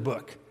into this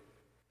book.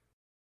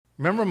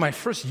 Remember my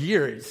first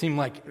year, it seemed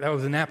like that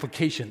was an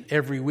application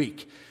every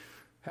week.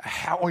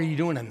 How are you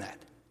doing in that?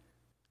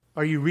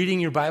 Are you reading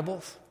your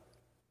Bibles?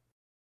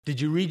 Did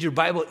you read your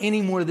Bible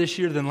any more this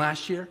year than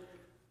last year?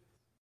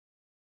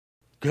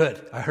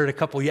 Good. I heard a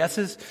couple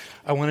yeses.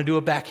 I want to do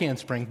a back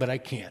handspring, but I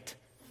can't.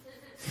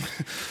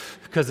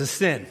 Because of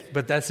sin.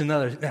 But that's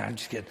another... Nah, I'm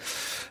just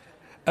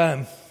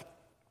kidding.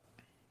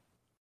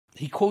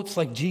 He quotes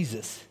like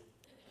Jesus.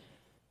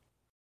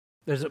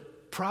 There's a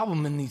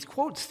problem in these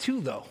quotes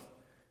too, though.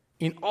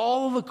 In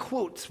all the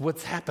quotes,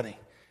 what's happening?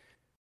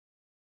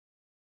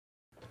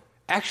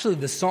 Actually,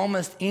 the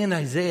psalmist and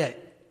Isaiah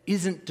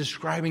isn't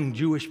describing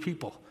Jewish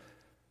people.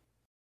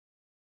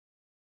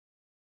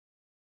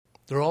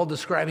 They're all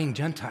describing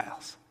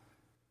Gentiles.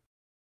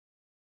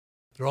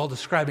 They're all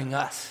describing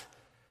us.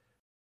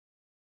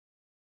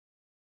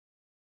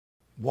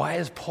 Why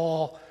is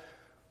Paul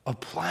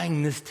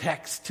applying this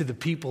text to the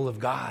people of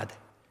God?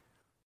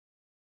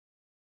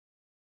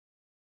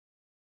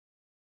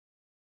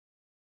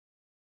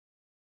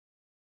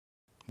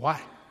 Why?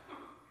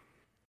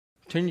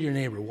 Turn to your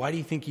neighbor. Why do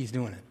you think he's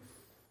doing it?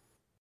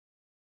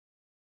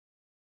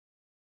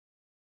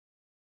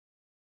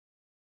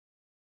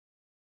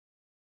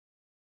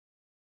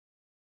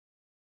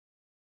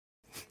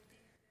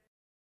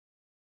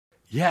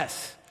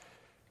 Yes,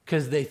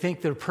 because they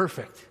think they're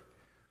perfect.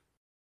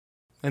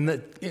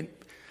 And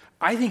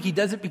I think he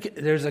does it because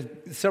there's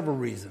several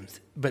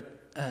reasons.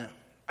 But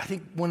I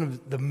think one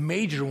of the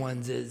major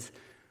ones is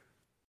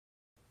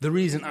the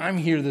reason I'm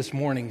here this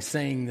morning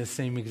saying the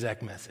same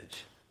exact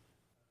message.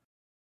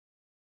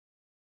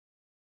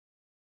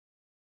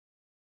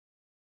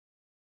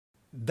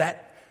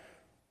 That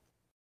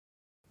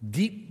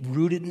deep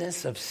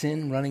rootedness of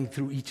sin running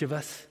through each of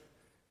us,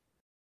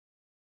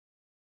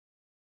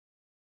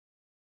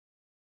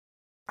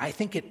 I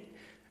think it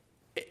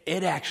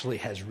actually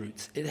has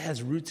roots. It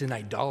has roots in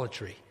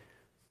idolatry.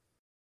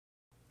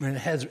 And it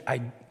has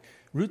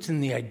roots in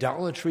the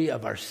idolatry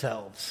of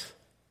ourselves.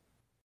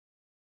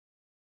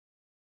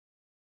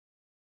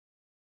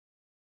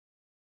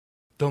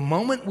 The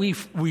moment we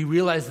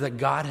realize that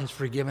God has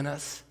forgiven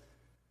us,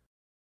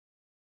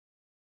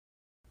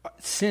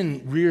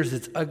 sin rears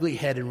its ugly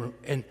head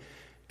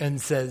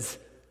and says,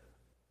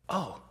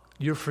 "Oh,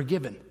 you're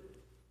forgiven.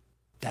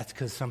 That's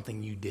because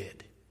something you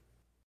did."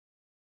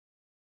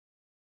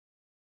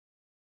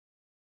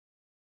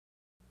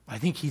 I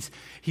think he's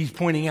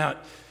pointing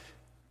out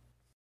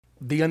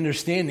the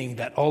understanding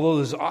that although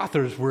those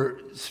authors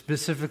were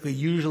specifically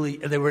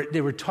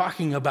they were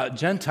talking about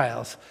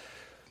Gentiles,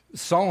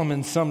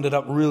 Solomon summed it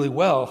up really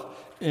well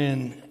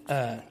in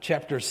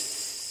chapter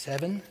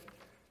 7,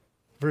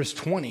 verse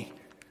 20.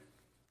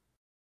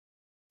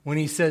 When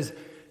he says,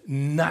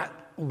 not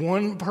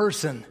one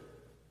person,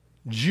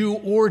 Jew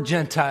or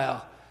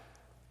Gentile,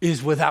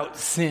 is without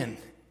sin.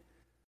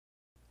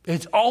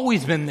 It's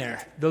always been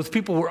there. Those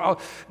people were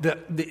all,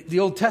 the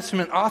Old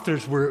Testament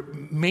authors were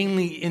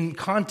mainly in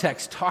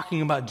context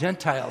talking about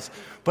Gentiles,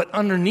 but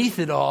underneath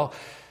it all,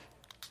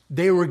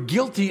 they were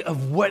guilty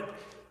of what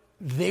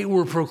they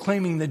were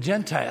proclaiming the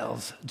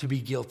Gentiles to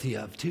be guilty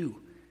of too.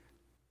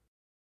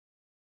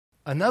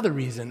 Another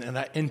reason, and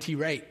N.T.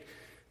 Wright,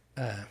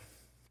 the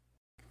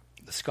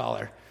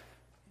scholar,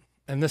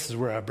 and this is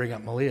where I bring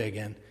up Malia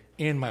again,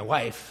 and my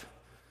wife,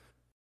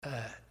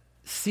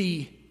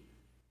 see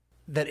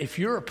that if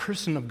you're a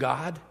person of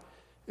God,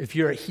 if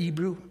you're a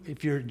Hebrew,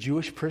 if you're a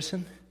Jewish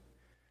person,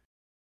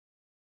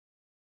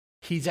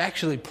 he's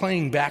actually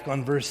playing back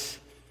on verse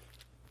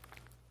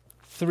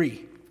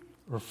 3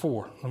 or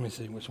 4. Let me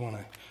see which one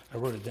I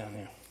wrote it down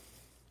here.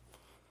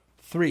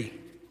 4.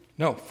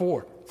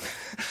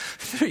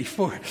 3,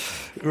 4.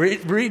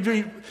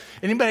 Read.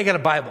 Anybody got a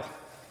Bible?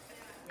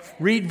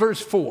 Read verse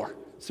 4.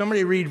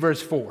 Somebody read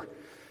verse 4.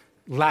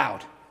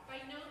 Loud.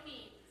 By no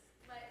means.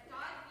 Let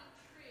God be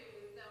true,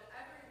 though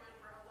everyone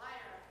were a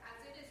liar, as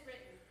it is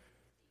written,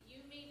 you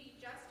may be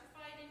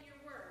justified in your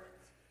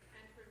words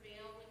and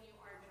prevail when you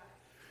are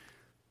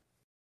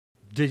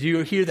judged. Did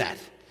you hear that?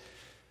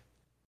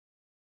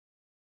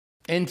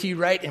 N.T.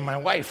 Wright and my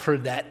wife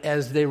heard that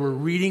as they were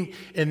reading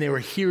and they were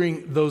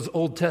hearing those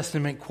Old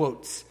Testament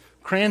quotes.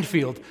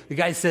 Cranfield, the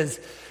guy says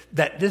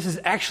that this is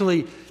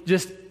actually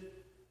just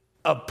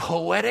a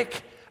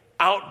poetic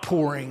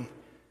outpouring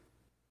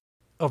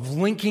of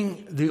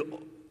linking the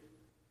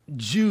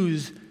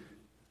Jews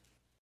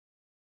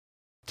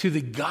to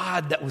the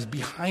God that was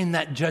behind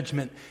that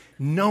judgment,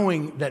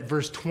 knowing that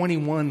verse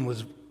 21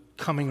 was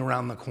coming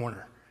around the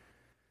corner.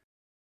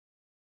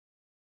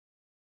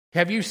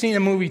 Have you seen a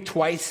movie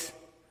twice?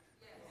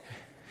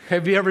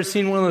 Have you ever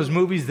seen one of those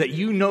movies that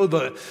you know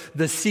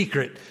the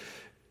secret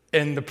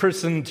and the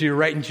person to your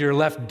right and to your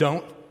left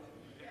don't?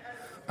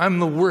 I'm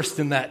the worst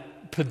in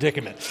that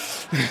predicament.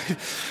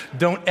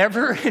 Don't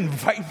ever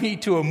invite me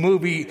to a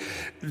movie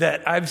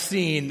that I've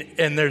seen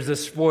and there's a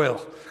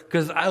spoil,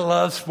 because I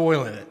love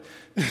spoiling it.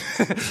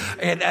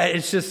 And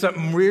it's just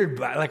something weird.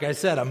 Like I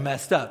said, I'm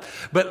messed up.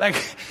 But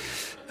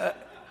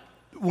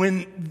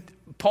when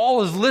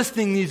Paul is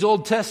listing these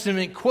Old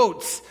Testament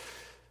quotes,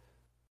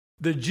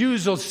 the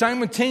Jews are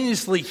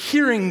simultaneously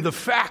hearing the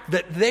fact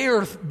that they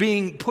are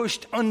being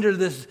pushed under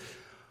this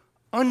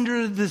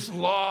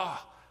law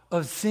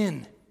of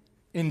sin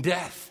and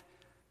death.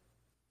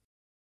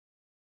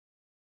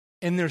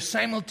 And they're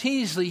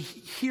simultaneously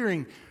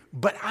hearing,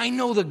 but I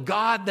know the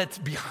God that's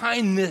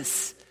behind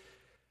this.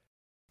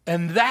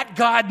 And that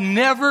God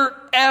never,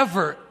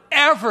 ever,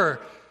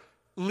 ever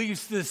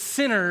leaves the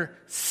sinner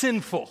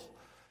sinful.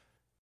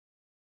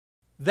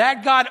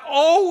 That God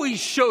always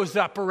shows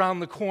up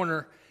around the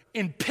corner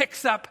and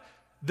picks up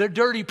the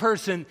dirty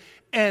person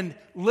and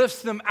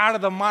lifts them out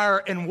of the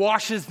mire and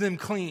washes them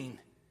clean.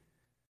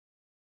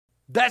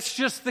 That's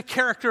just the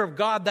character of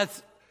God.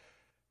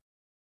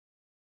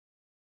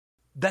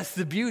 That's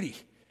the beauty.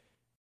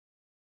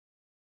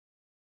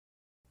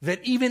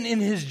 That even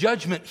in his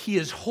judgment, he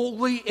is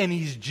holy and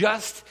he's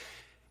just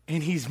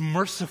and he's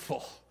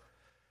merciful.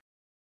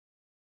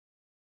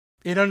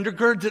 It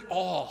undergirds it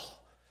all.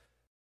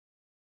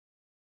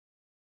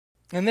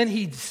 And then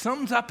he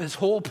sums up his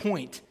whole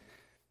point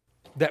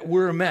that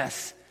we're a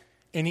mess,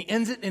 and he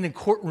ends it in a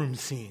courtroom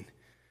scene.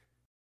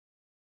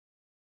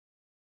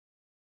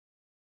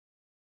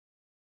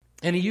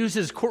 And he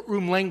uses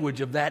courtroom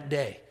language of that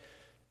day.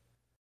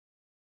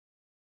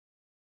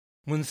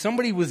 When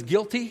somebody was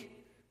guilty,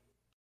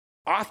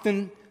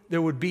 often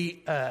there would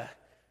be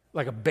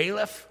like a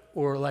bailiff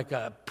or like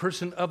a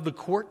person of the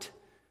court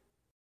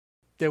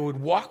that would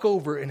walk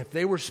over, and if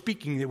they were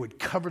speaking, they would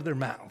cover their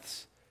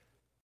mouths.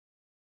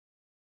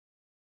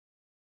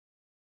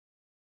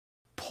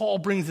 Paul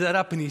brings that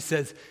up and he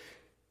says,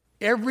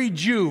 every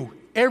Jew,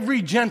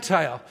 every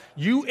Gentile,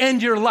 you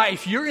end your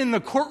life, you're in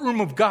the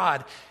courtroom of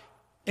God.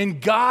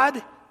 And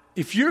God,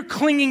 if you're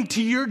clinging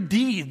to your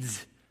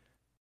deeds,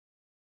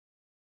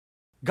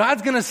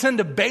 God's going to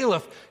send a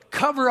bailiff,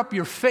 cover up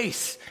your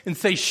face and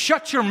say,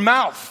 shut your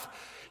mouth.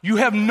 You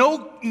have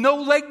no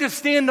leg to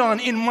stand on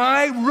in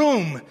my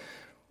room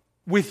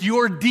with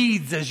your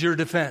deeds as your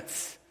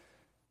defense.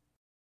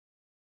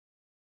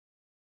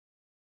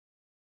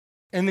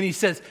 And then he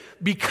says,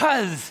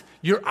 because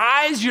your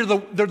eyes,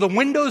 they're the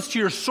windows to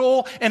your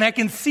soul, and I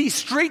can see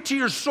straight to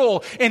your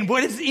soul. And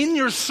what is in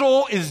your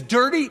soul is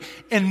dirty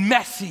and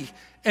messy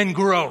and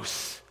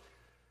gross.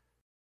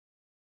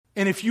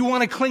 And if you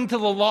want to cling to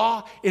the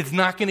law, it's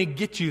not going to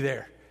get you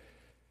there.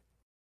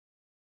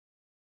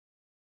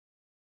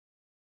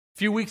 A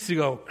few weeks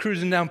ago,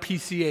 cruising down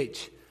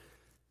PCH,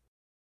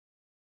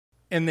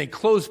 and they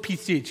closed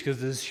PCH because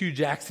of this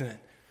huge accident.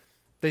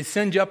 They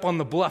send you up on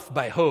the bluff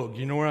by Hogue.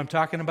 You know where I'm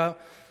talking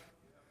about?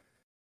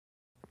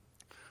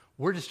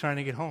 We're just trying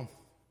to get home.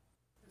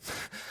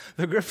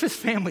 The Griffiths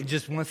family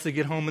just wants to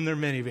get home in their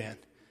minivan.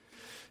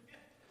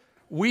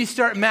 We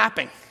start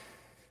mapping.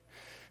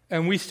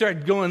 And we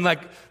start going like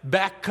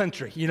back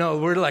country. You know,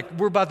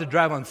 we're about to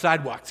drive on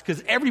sidewalks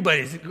because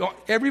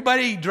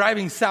everybody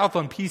driving south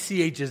on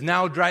PCH is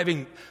now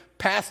driving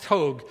past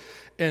Hogue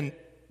and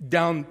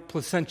down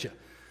Placentia.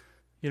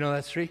 You know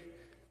that street?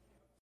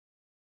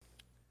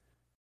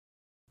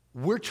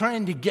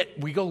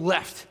 We go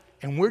left,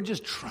 and we're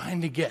just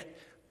trying to get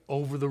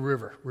over the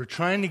river. We're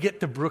trying to get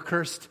to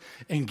Brookhurst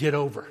and get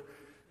over.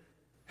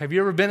 Have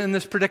you ever been in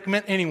this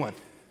predicament? Anyone?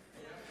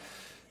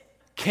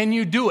 Can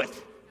you do it?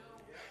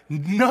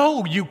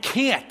 No, you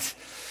can't.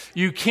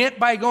 You can't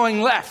by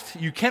going left.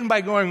 You can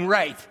by going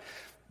right.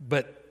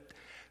 But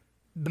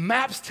the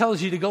maps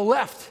tells you to go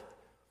left.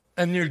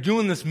 And you're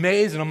doing this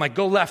maze, and I'm like,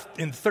 go left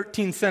in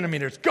 13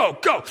 centimeters. Go,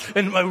 go.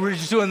 And we're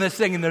just doing this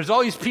thing, and there's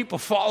all these people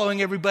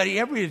following everybody.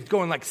 Everybody's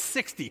going like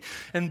 60.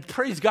 And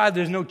praise God,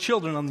 there's no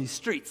children on these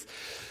streets.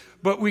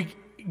 But we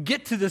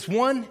get to this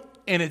one,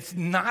 and it's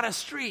not a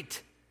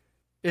street.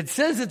 It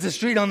says it's a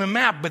street on the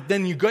map, but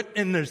then you get,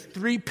 and there's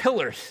 3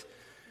 pillars.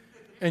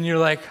 And you're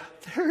like,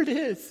 there it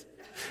is.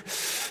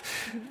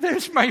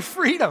 There's my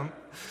freedom.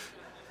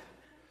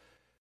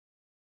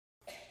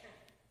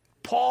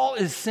 Paul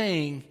is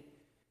saying,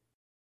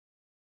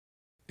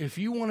 if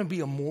you want to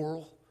be a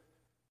moral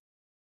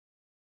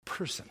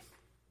person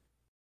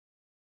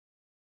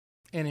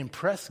and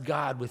impress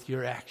God with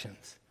your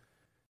actions,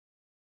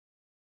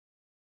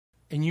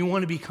 and you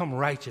want to become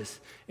righteous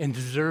and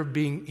deserve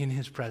being in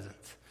his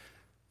presence,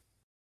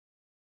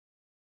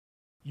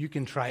 you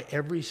can try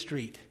every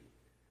street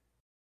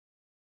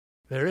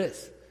there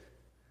is.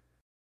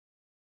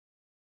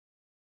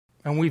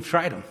 And we've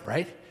tried them,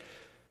 right?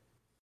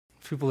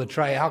 People that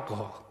try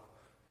alcohol.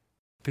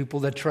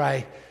 People that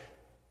try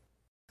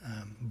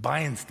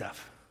buying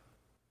stuff.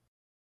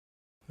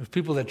 There's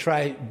people that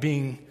try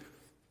being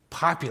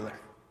popular.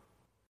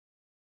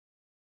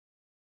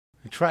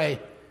 They try,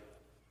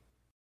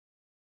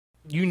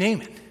 you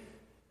name it.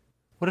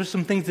 What are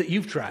some things that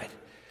you've tried?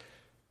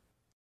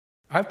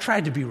 I've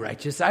tried to be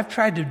righteous. I've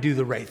tried to do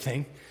the right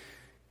thing.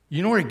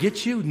 You know where it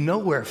gets you?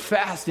 Nowhere.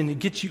 Fast, and it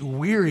gets you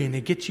weary, and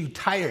it gets you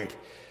tired.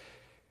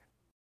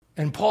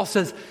 And Paul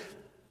says,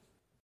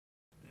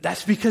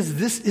 that's because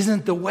this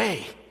isn't the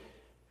way.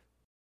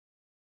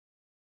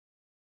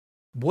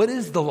 What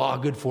is the law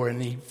good for?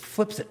 And he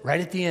flips it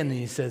right at the end, and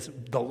he says,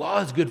 the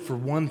law is good for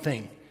one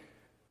thing,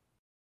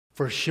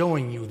 for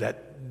showing you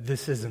that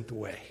this isn't the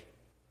way.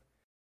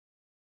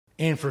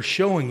 And for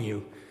showing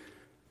you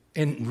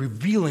and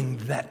revealing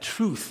that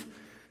truth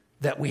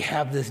that we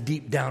have this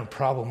deep down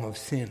problem of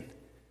sin.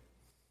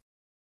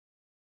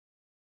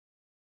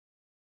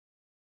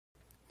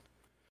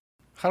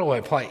 How do I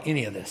apply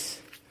any of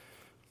this?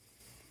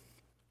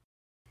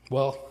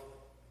 Well,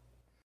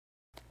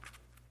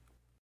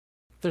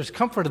 there's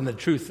comfort in the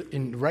truth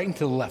in right and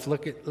to the left.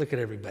 Look at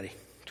everybody.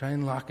 Try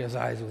and lock his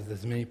eyes with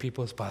as many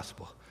people as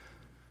possible.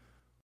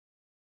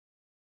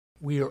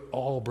 We are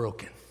all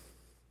broken.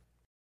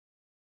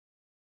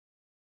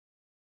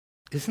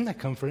 Isn't that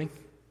comforting?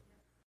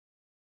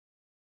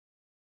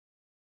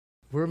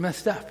 We're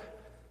messed up.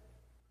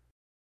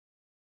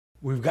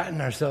 We've gotten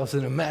ourselves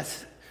in a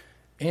mess,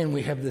 and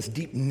we have this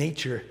deep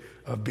nature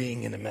of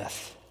being in a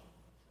mess.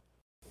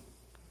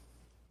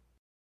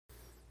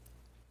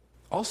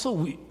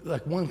 Also,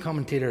 like one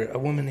commentator, a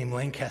woman named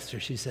Lancaster,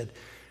 she said,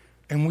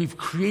 and we've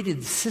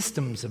created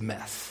systems of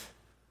mess.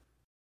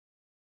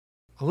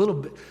 A little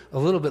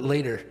bit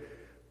later,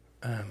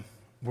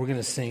 we're going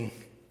to sing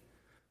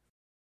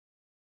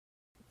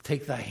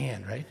Take Thy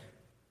Hand, right?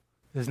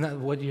 Isn't that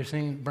what you're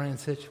singing, Brian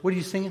Sitch? What are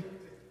you singing?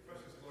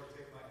 Precious Lord,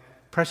 take my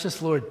hand.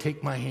 Precious Lord,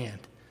 take my hand.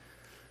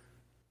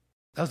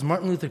 That was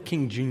Martin Luther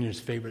King Jr.'s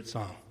favorite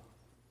song.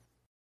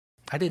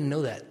 I didn't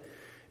know that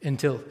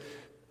until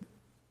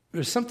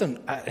there's something.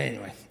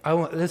 Anyway,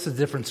 this is a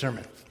different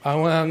sermon.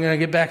 I'm going to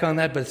get back on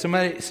that, but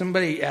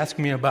somebody asked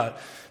me about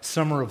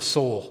Summer of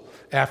Soul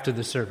after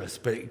the service,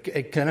 but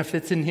it kind of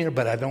fits in here,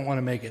 but I don't want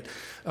to make it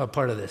a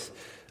part of this.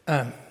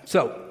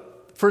 So,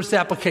 first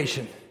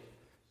application.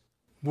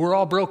 We're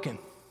all broken.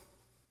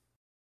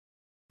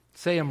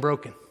 Say, I'm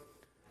broken.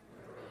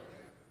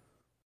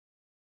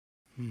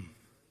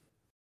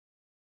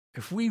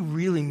 If we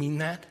really mean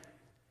that,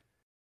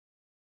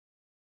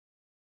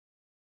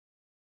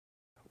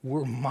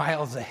 we're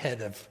miles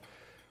ahead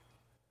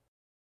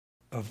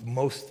of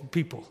most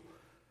people.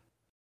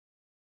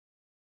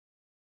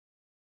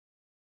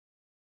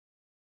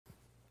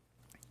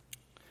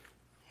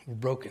 We're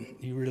broken.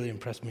 You really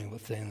impressed me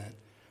with saying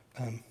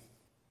that.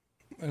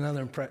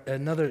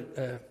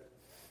 Another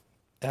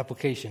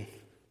application.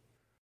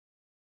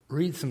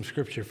 Read some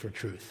scripture for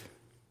truth.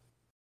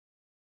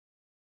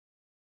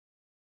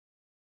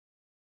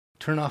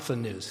 Turn off the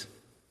news.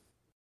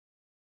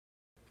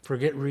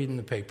 Forget reading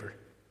the paper.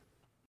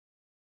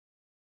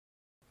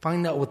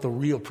 Find out what the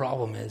real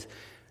problem is,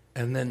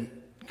 and then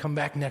come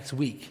back next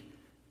week,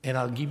 and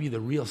I'll give you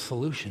the real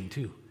solution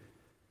too.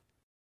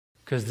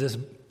 Because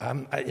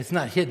it's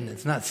not hidden,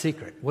 it's not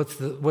secret. What's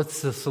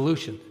the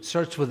solution?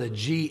 Starts with a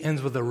G,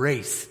 ends with a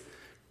race.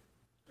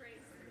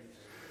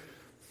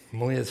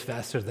 Malia's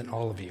faster than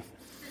all of you.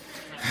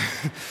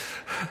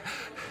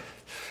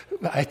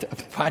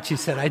 Pachi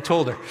said, I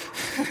told her.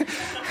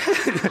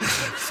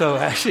 So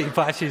actually,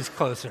 Pachi's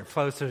closer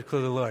to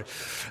the Lord.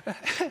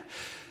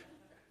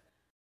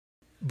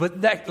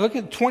 But look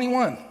at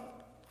 21.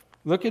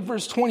 Look at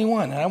verse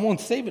 21. And I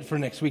won't save it for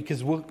next week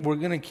because we're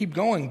going to keep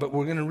going, but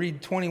we're going to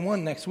read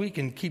 21 next week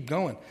and keep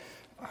going.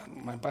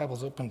 My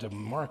Bible's open to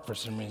Mark for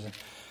some reason.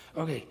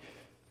 Okay.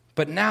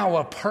 But now,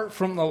 apart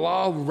from the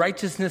law,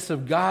 righteousness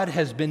of God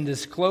has been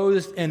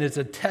disclosed and is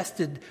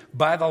attested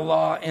by the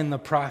law and the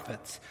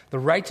prophets. The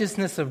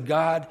righteousness of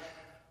God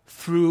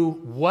through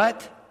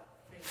what?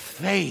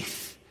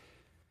 Faith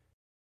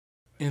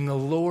in the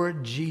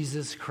Lord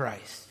Jesus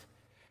Christ.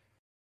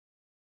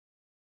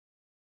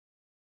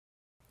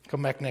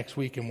 Come back next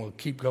week and we'll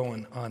keep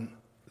going on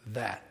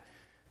that.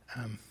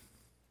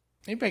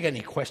 Anybody got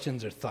any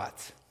questions or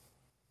thoughts?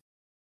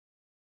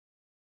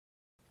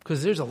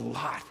 Because there's a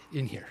lot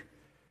in here.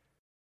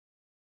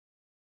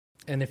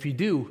 And if you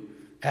do,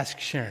 ask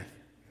Sharon.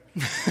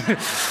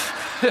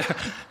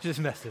 Just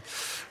messed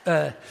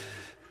it.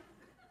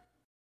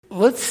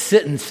 Let's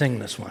sit and sing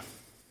this one.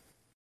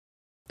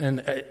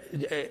 And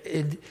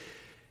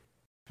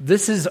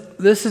this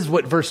is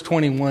what verse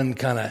 21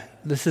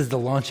 this is the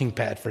launching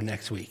pad for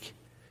next week.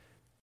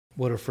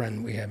 What a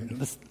friend we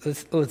have.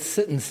 Let's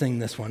sit and sing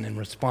this one in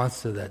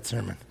response to that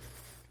sermon.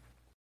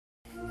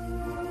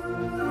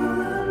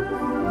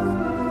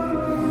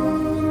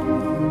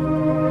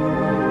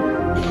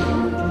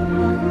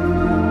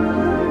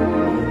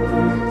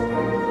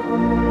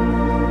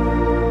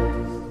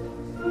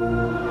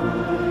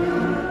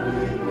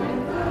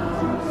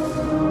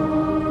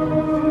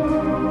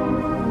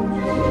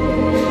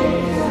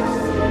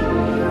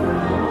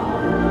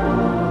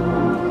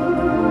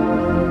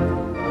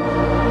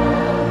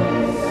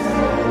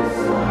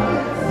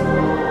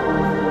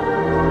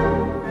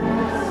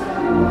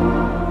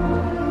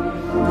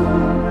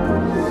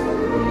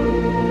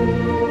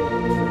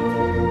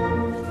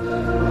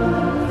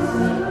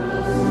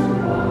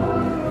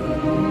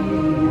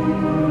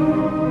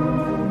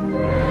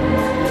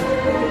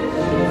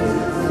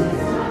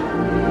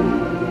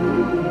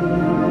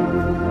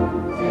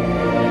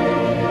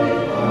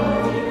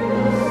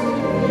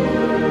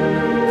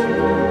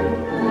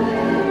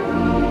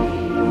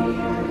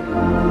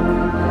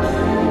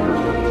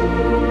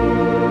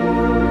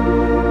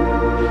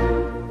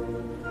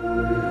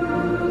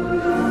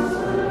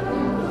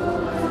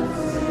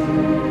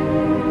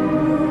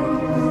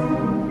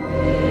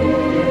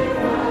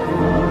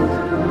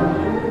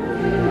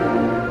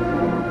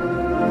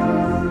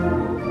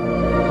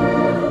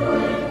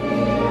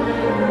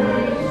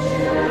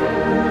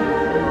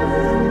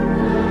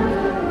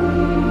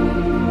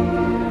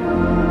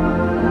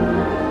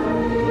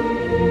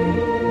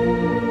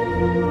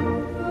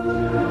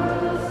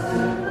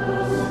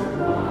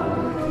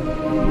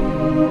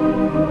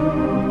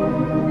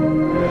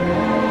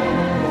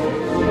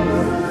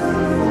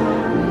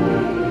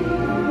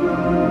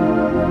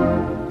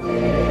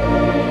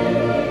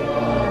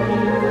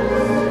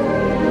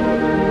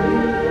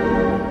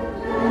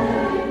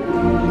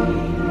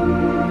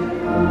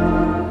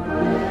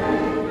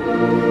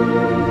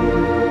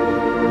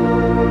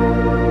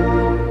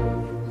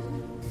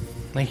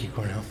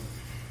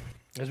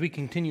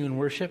 continue in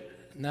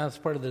worship. Now it's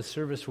part of the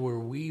service where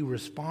we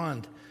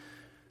respond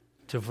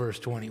to verse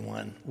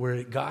 21,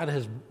 where God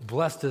has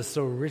blessed us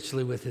so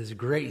richly with his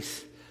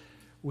grace.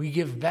 We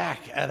give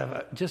back out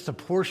of just a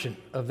portion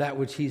of that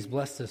which he's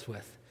blessed us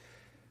with.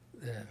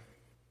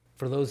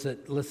 For those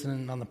that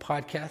listen on the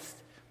podcast,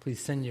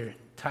 please send your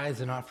tithes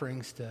and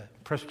offerings to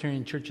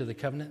Presbyterian Church of the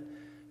Covenant,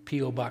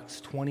 P.O.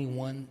 Box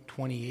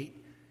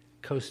 2128,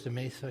 Costa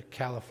Mesa,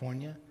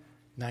 California,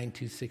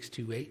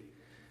 92628.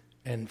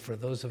 And for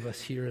those of us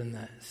here in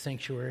the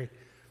sanctuary,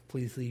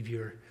 please leave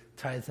your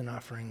tithes and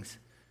offerings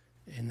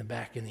in the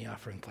back in the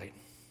offering plate.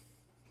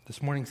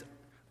 This morning's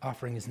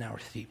offering is now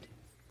received.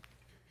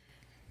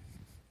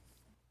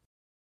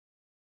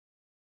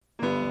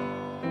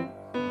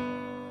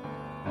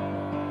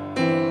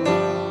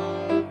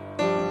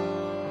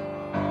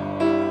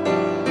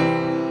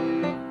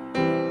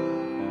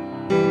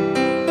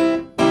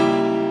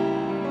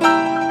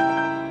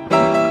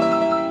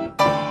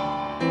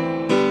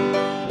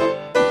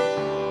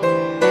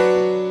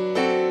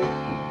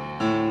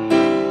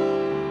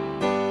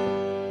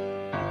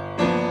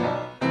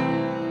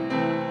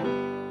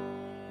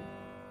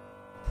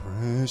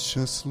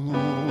 Precious Lord,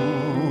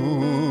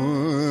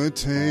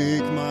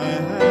 take my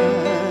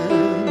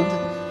hand,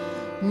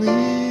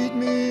 lead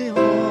me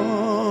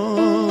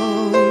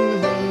on,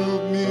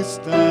 help me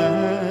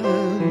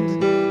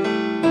stand. I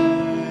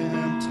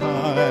am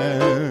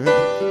tired,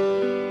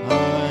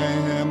 I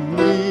am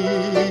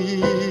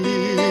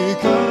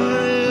weak, I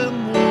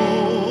am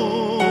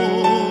worn.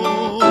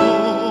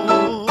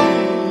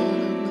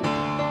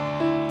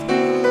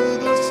 Through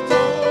the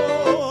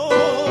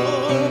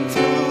storm,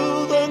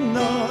 through the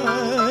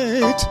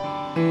night,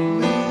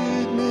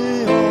 lead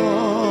me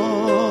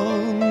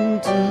on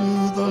to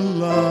the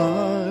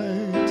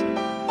light.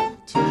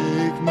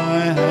 Take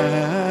my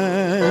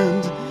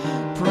hand,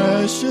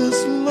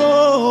 precious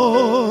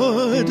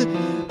Lord,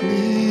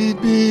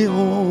 lead me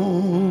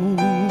home.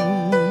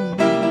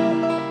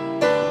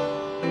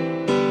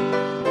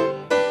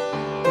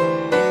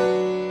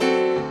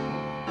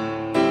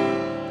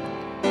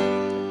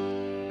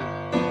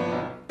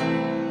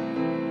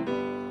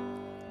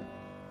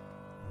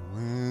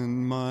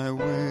 When my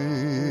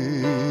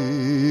way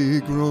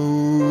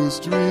grows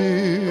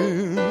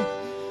drear,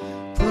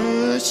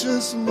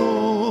 precious Lord,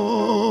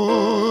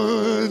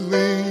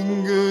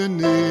 linger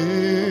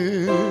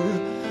near.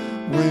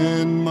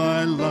 When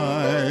my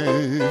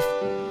life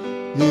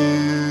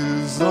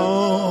is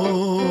almost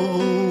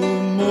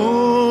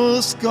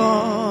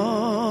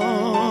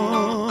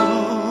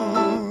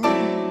gone,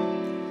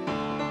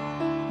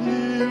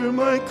 hear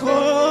my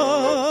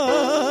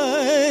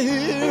cry,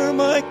 hear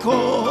my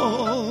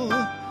call.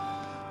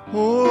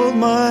 Hold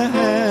my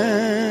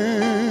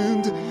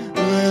hand,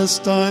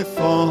 lest I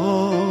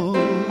fall.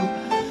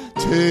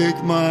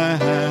 Take my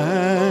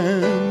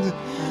hand,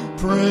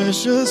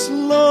 precious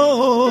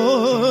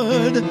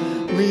Lord,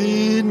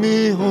 lead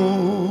me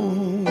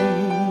home.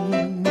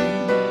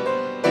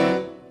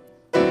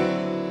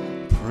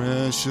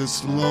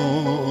 Precious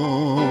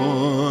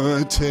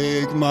Lord,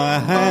 take my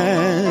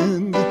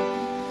hand,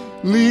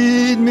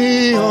 lead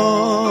me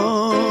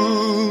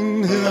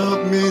on,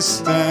 help me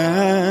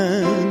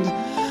stand.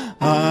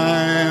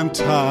 I am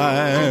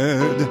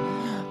tired,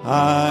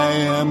 I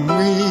am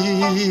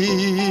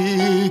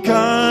weak,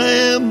 I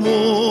am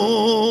worn.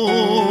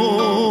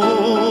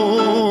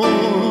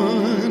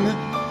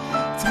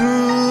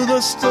 Through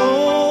the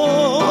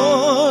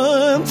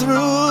storm,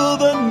 through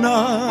the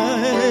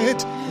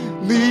night,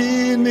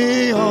 lead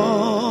me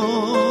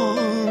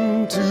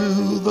on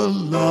to the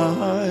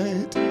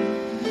light.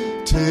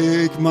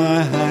 Take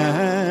my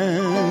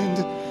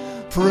hand,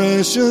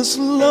 precious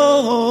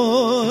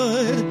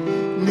Lord,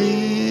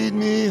 lead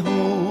me home.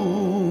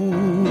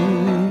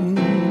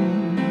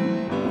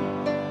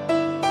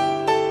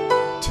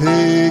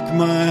 Take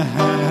my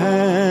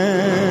hand,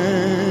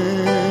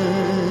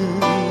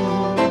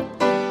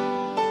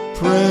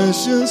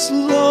 precious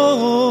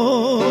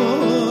Lord,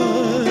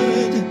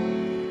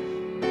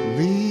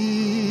 lead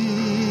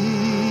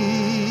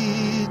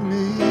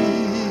me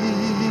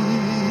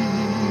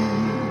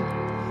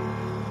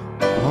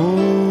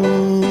home.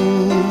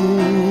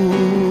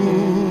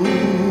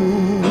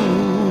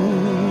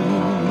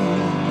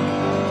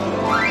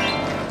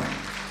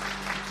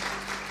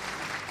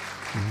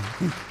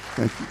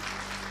 Thank you.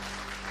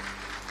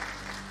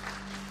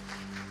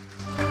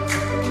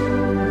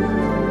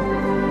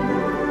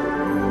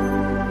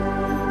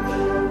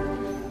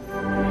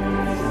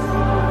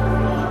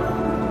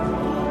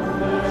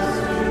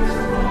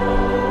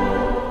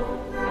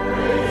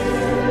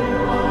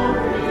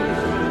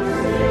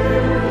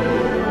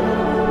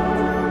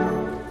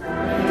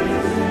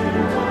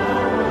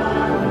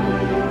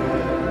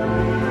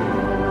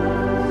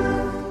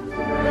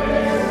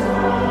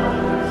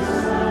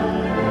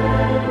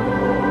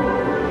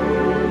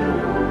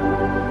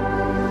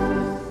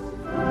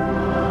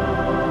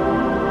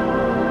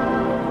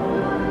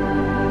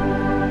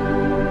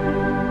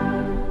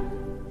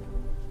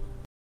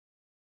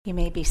 You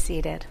may be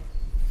seated.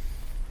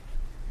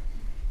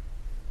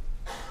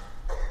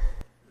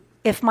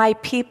 If my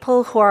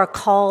people who are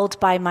called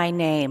by my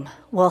name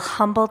will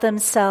humble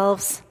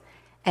themselves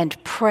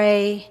and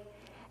pray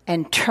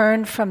and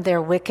turn from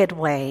their wicked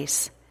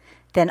ways,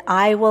 then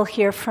I will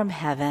hear from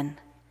heaven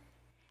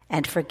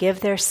and forgive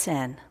their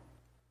sin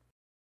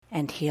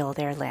and heal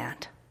their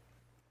land.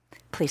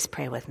 Please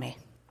pray with me.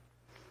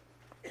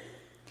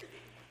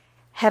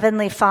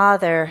 Heavenly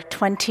Father,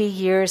 20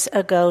 years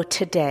ago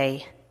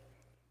today,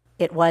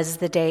 it was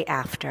the day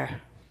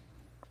after.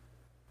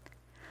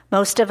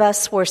 Most of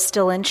us were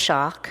still in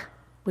shock.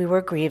 We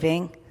were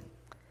grieving.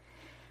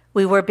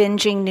 We were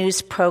binging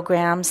news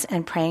programs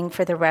and praying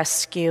for the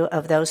rescue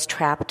of those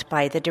trapped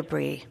by the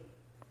debris.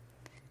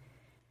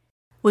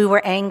 We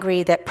were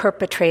angry that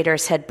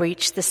perpetrators had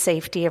breached the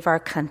safety of our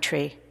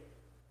country,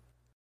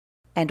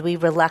 and we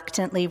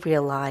reluctantly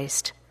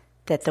realized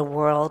that the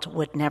world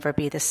would never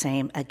be the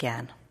same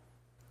again.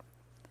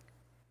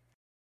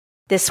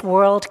 This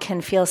world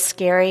can feel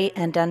scary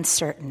and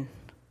uncertain,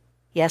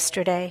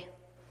 yesterday,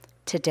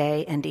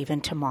 today, and even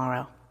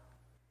tomorrow.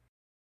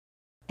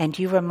 And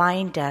you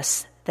remind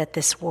us that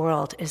this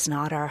world is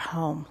not our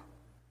home.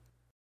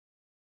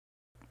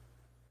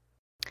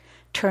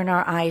 Turn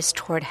our eyes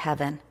toward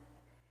heaven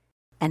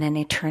and an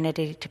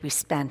eternity to be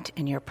spent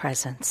in your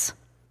presence.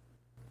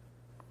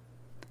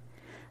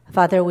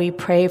 Father, we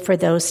pray for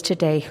those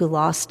today who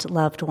lost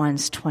loved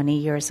ones 20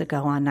 years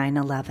ago on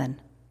 9/11.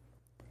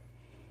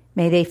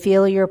 May they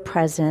feel your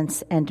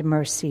presence and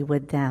mercy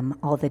with them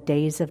all the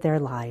days of their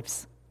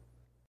lives.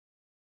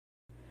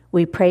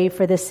 We pray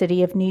for the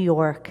city of New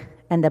York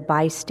and the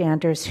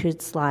bystanders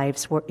whose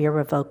lives were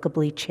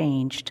irrevocably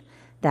changed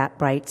that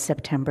bright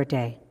September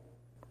day.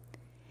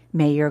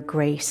 May your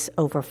grace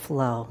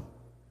overflow.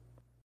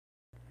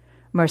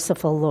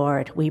 Merciful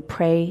Lord, we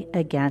pray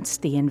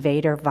against the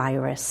invader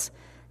virus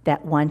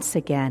that once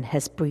again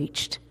has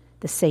breached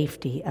the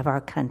safety of our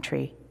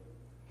country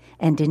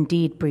and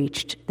indeed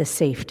breached the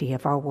safety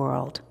of our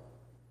world.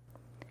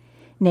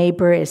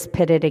 Neighbor is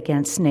pitted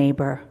against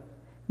neighbor.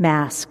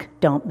 Mask,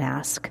 don't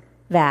mask.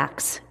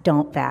 Vax,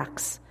 don't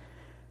vax.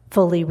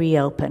 Fully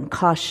reopen,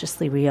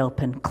 cautiously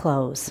reopen,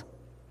 close.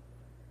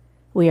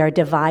 We are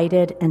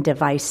divided and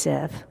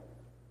divisive.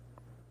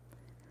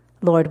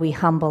 Lord, we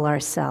humble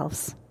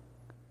ourselves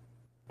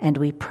and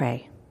we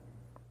pray.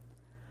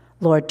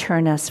 Lord,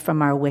 turn us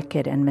from our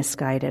wicked and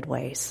misguided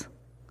ways.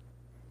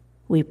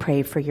 We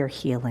pray for your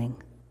healing.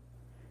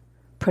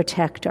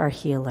 Protect our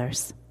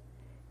healers.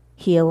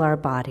 Heal our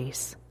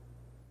bodies.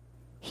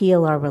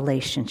 Heal our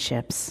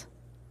relationships.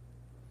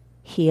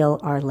 Heal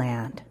our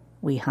land,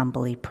 we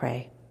humbly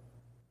pray.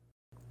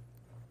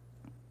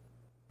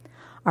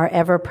 Our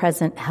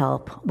ever-present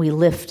help, we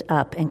lift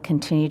up and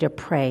continue to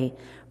pray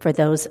for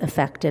those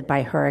affected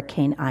by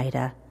Hurricane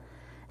Ida,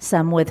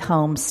 some with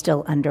homes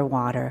still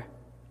underwater.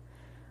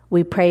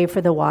 We pray for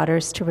the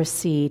waters to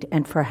recede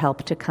and for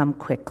help to come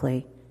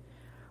quickly.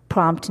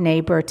 Prompt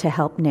neighbor to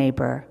help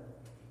neighbor.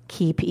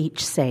 Keep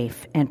each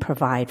safe and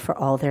provide for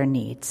all their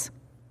needs.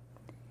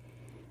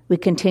 We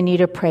continue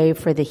to pray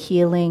for the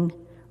healing,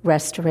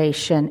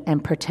 restoration,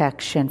 and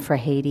protection for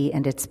Haiti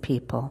and its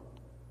people.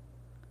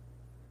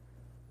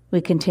 We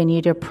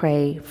continue to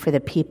pray for the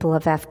people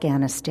of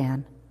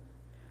Afghanistan,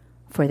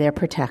 for their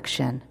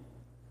protection.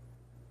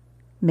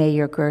 May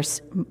your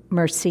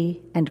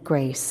mercy and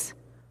grace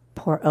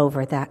pour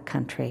over that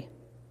country.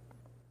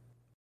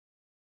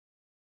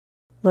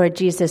 Lord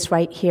Jesus,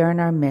 right here in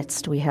our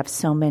midst, we have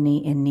so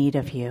many in need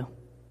of you.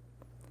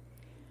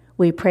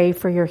 We pray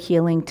for your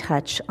healing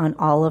touch on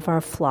all of our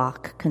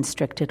flock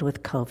constricted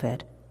with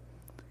COVID.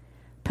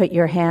 Put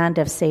your hand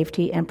of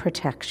safety and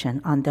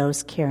protection on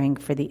those caring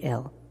for the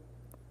ill.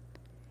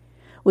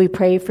 We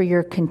pray for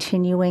your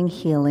continuing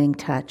healing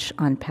touch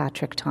on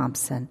Patrick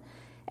Thompson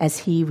as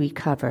he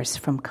recovers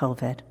from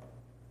COVID.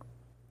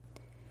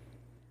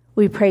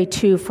 We pray,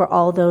 too, for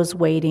all those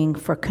waiting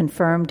for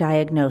confirmed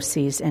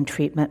diagnoses and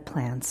treatment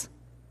plans.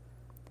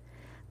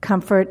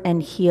 Comfort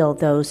and heal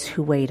those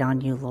who wait on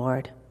you,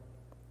 Lord.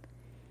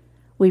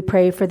 We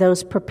pray for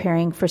those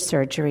preparing for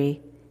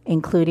surgery,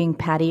 including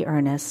Patty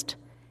Ernest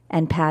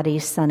and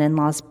Patty's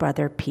son-in-law's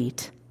brother,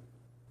 Pete.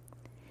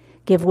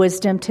 Give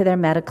wisdom to their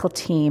medical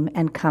team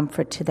and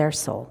comfort to their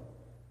soul.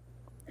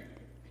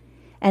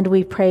 And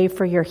we pray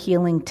for your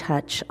healing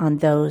touch on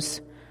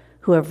those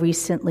who have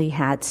recently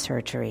had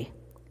surgery,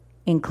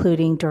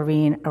 including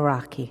Doreen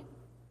Araki.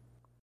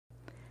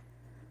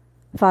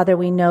 Father,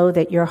 we know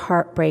that your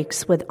heart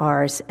breaks with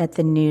ours at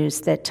the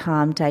news that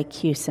Tom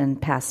Dykusen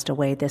passed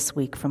away this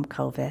week from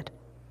COVID.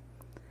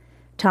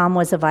 Tom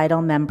was a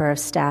vital member of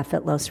staff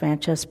at Los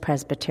Ranchos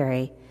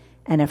Presbytery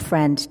and a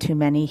friend to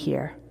many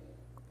here.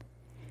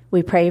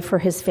 We pray for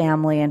his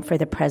family and for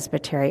the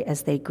presbytery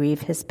as they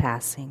grieve his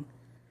passing.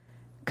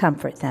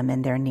 Comfort them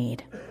in their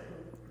need.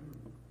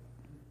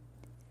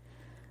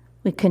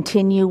 We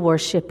continue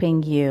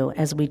worshiping you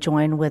as we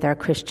join with our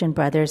Christian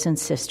brothers and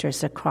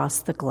sisters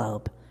across the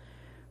globe,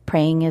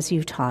 praying as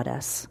you taught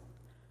us.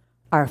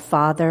 Our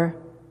Father,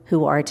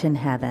 who art in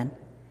heaven,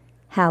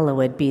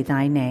 hallowed be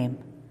thy name.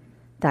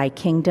 Thy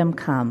kingdom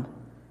come,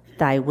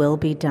 thy will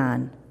be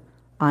done,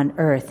 on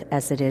earth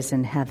as it is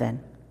in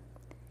heaven.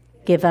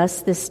 Give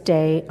us this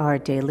day our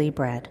daily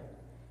bread,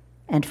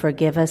 and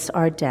forgive us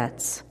our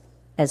debts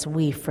as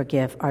we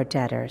forgive our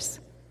debtors.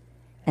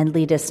 And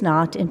lead us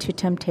not into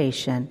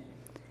temptation,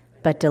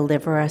 but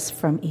deliver us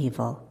from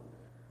evil.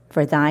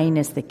 For thine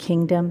is the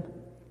kingdom,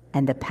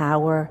 and the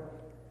power,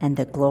 and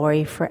the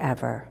glory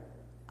forever.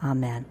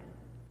 Amen.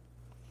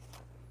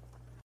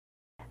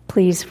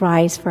 Please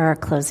rise for our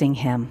closing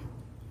hymn.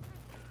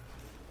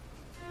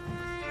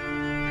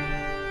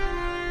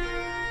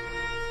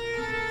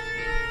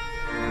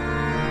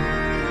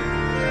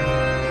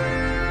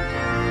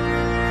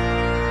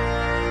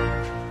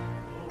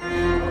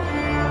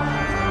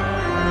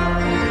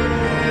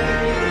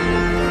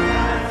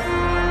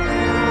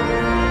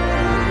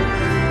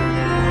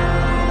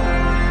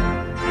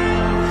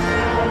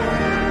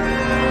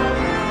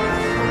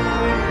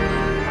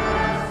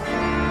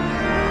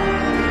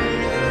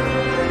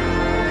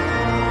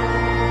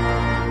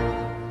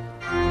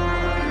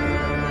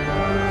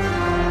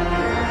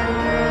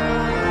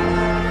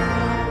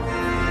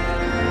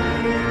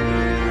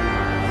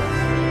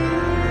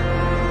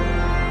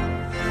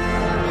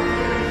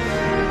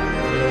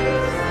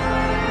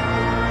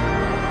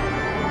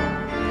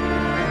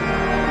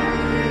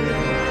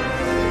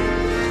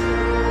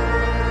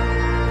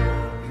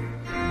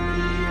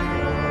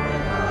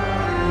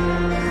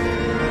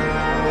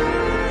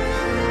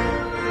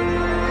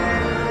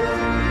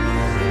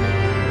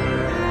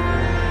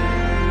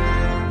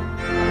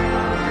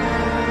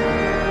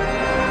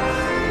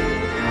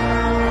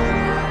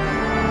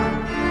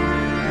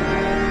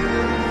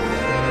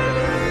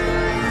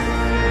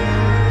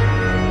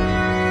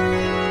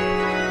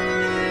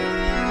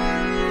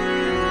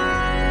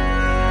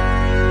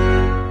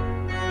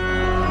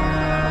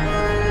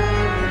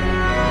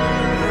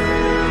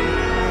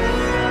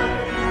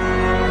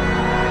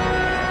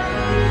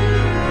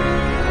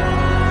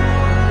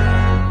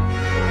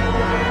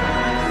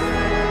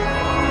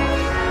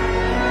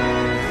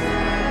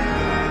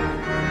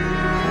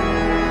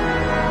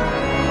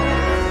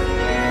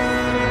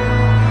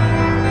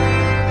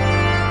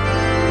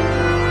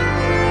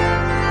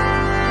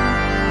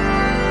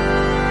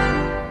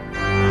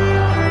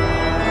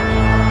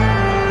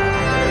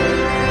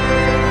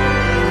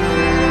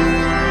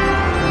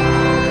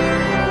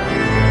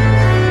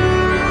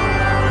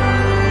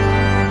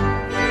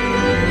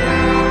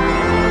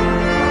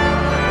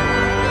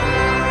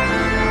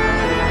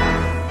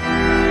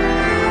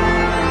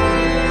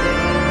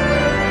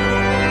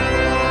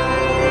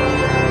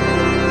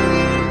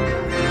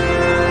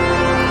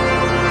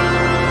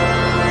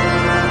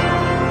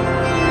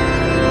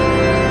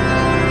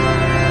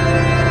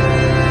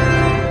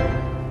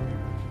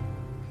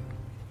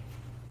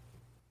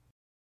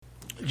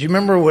 Do you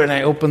remember when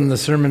I opened the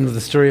sermon with the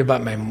story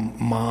about my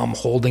mom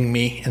holding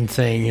me and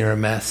saying, "You're a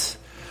mess"?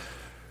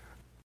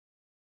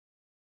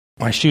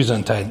 My shoes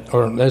untied,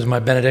 or there's my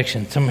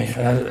benediction.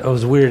 It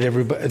was weird.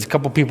 A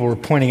couple people were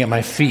pointing at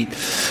my feet.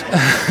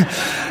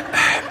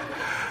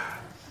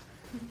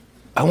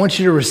 I want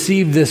you to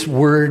receive this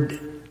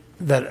word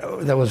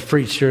that was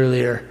preached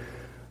earlier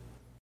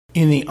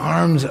in the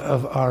arms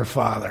of our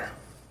Father,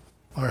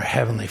 our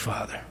Heavenly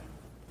Father.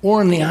 Or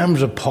in the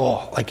arms of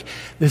Paul. Like,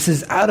 this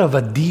is out of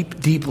a deep,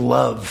 deep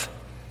love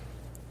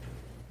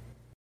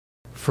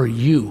for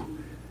you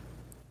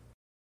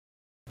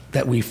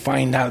that we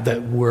find out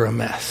that we're a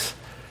mess.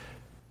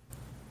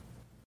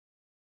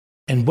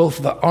 And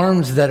both the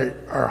arms that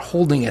are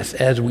holding us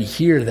as we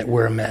hear that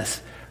we're a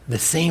mess, the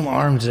same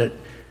arms that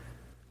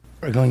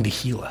are going to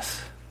heal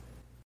us.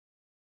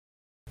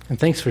 And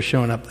thanks for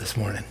showing up this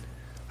morning.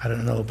 I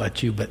don't know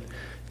about you, but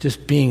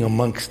just being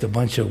amongst a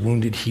bunch of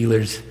wounded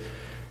healers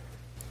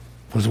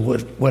was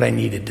what I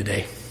needed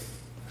today.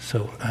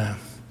 So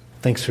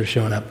thanks for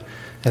showing up,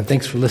 and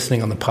thanks for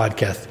listening on the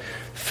podcast.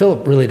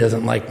 Philip really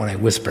doesn't like when I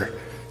whisper.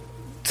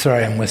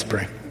 Sorry, I'm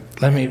whispering.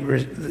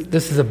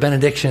 This is a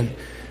benediction.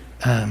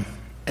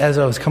 As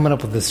I was coming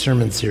up with this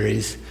sermon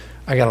series,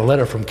 I got a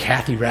letter from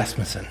Kathy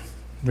Rasmussen.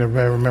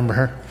 Everybody remember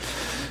her?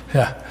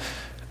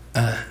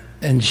 Yeah.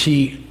 And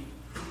she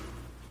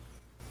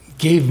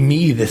gave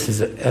me this as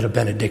a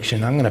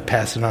benediction. I'm going to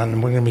pass it on,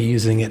 and we're going to be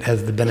using it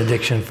as the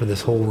benediction for this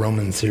whole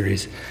Roman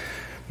series.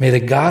 May the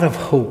God of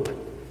hope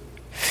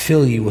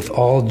fill you with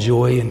all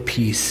joy and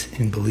peace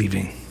in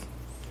believing,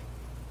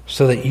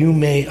 so that you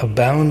may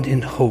abound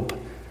in hope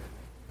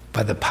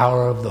by the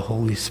power of the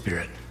Holy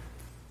Spirit.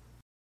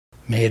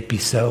 May it be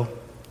so.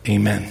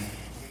 Amen.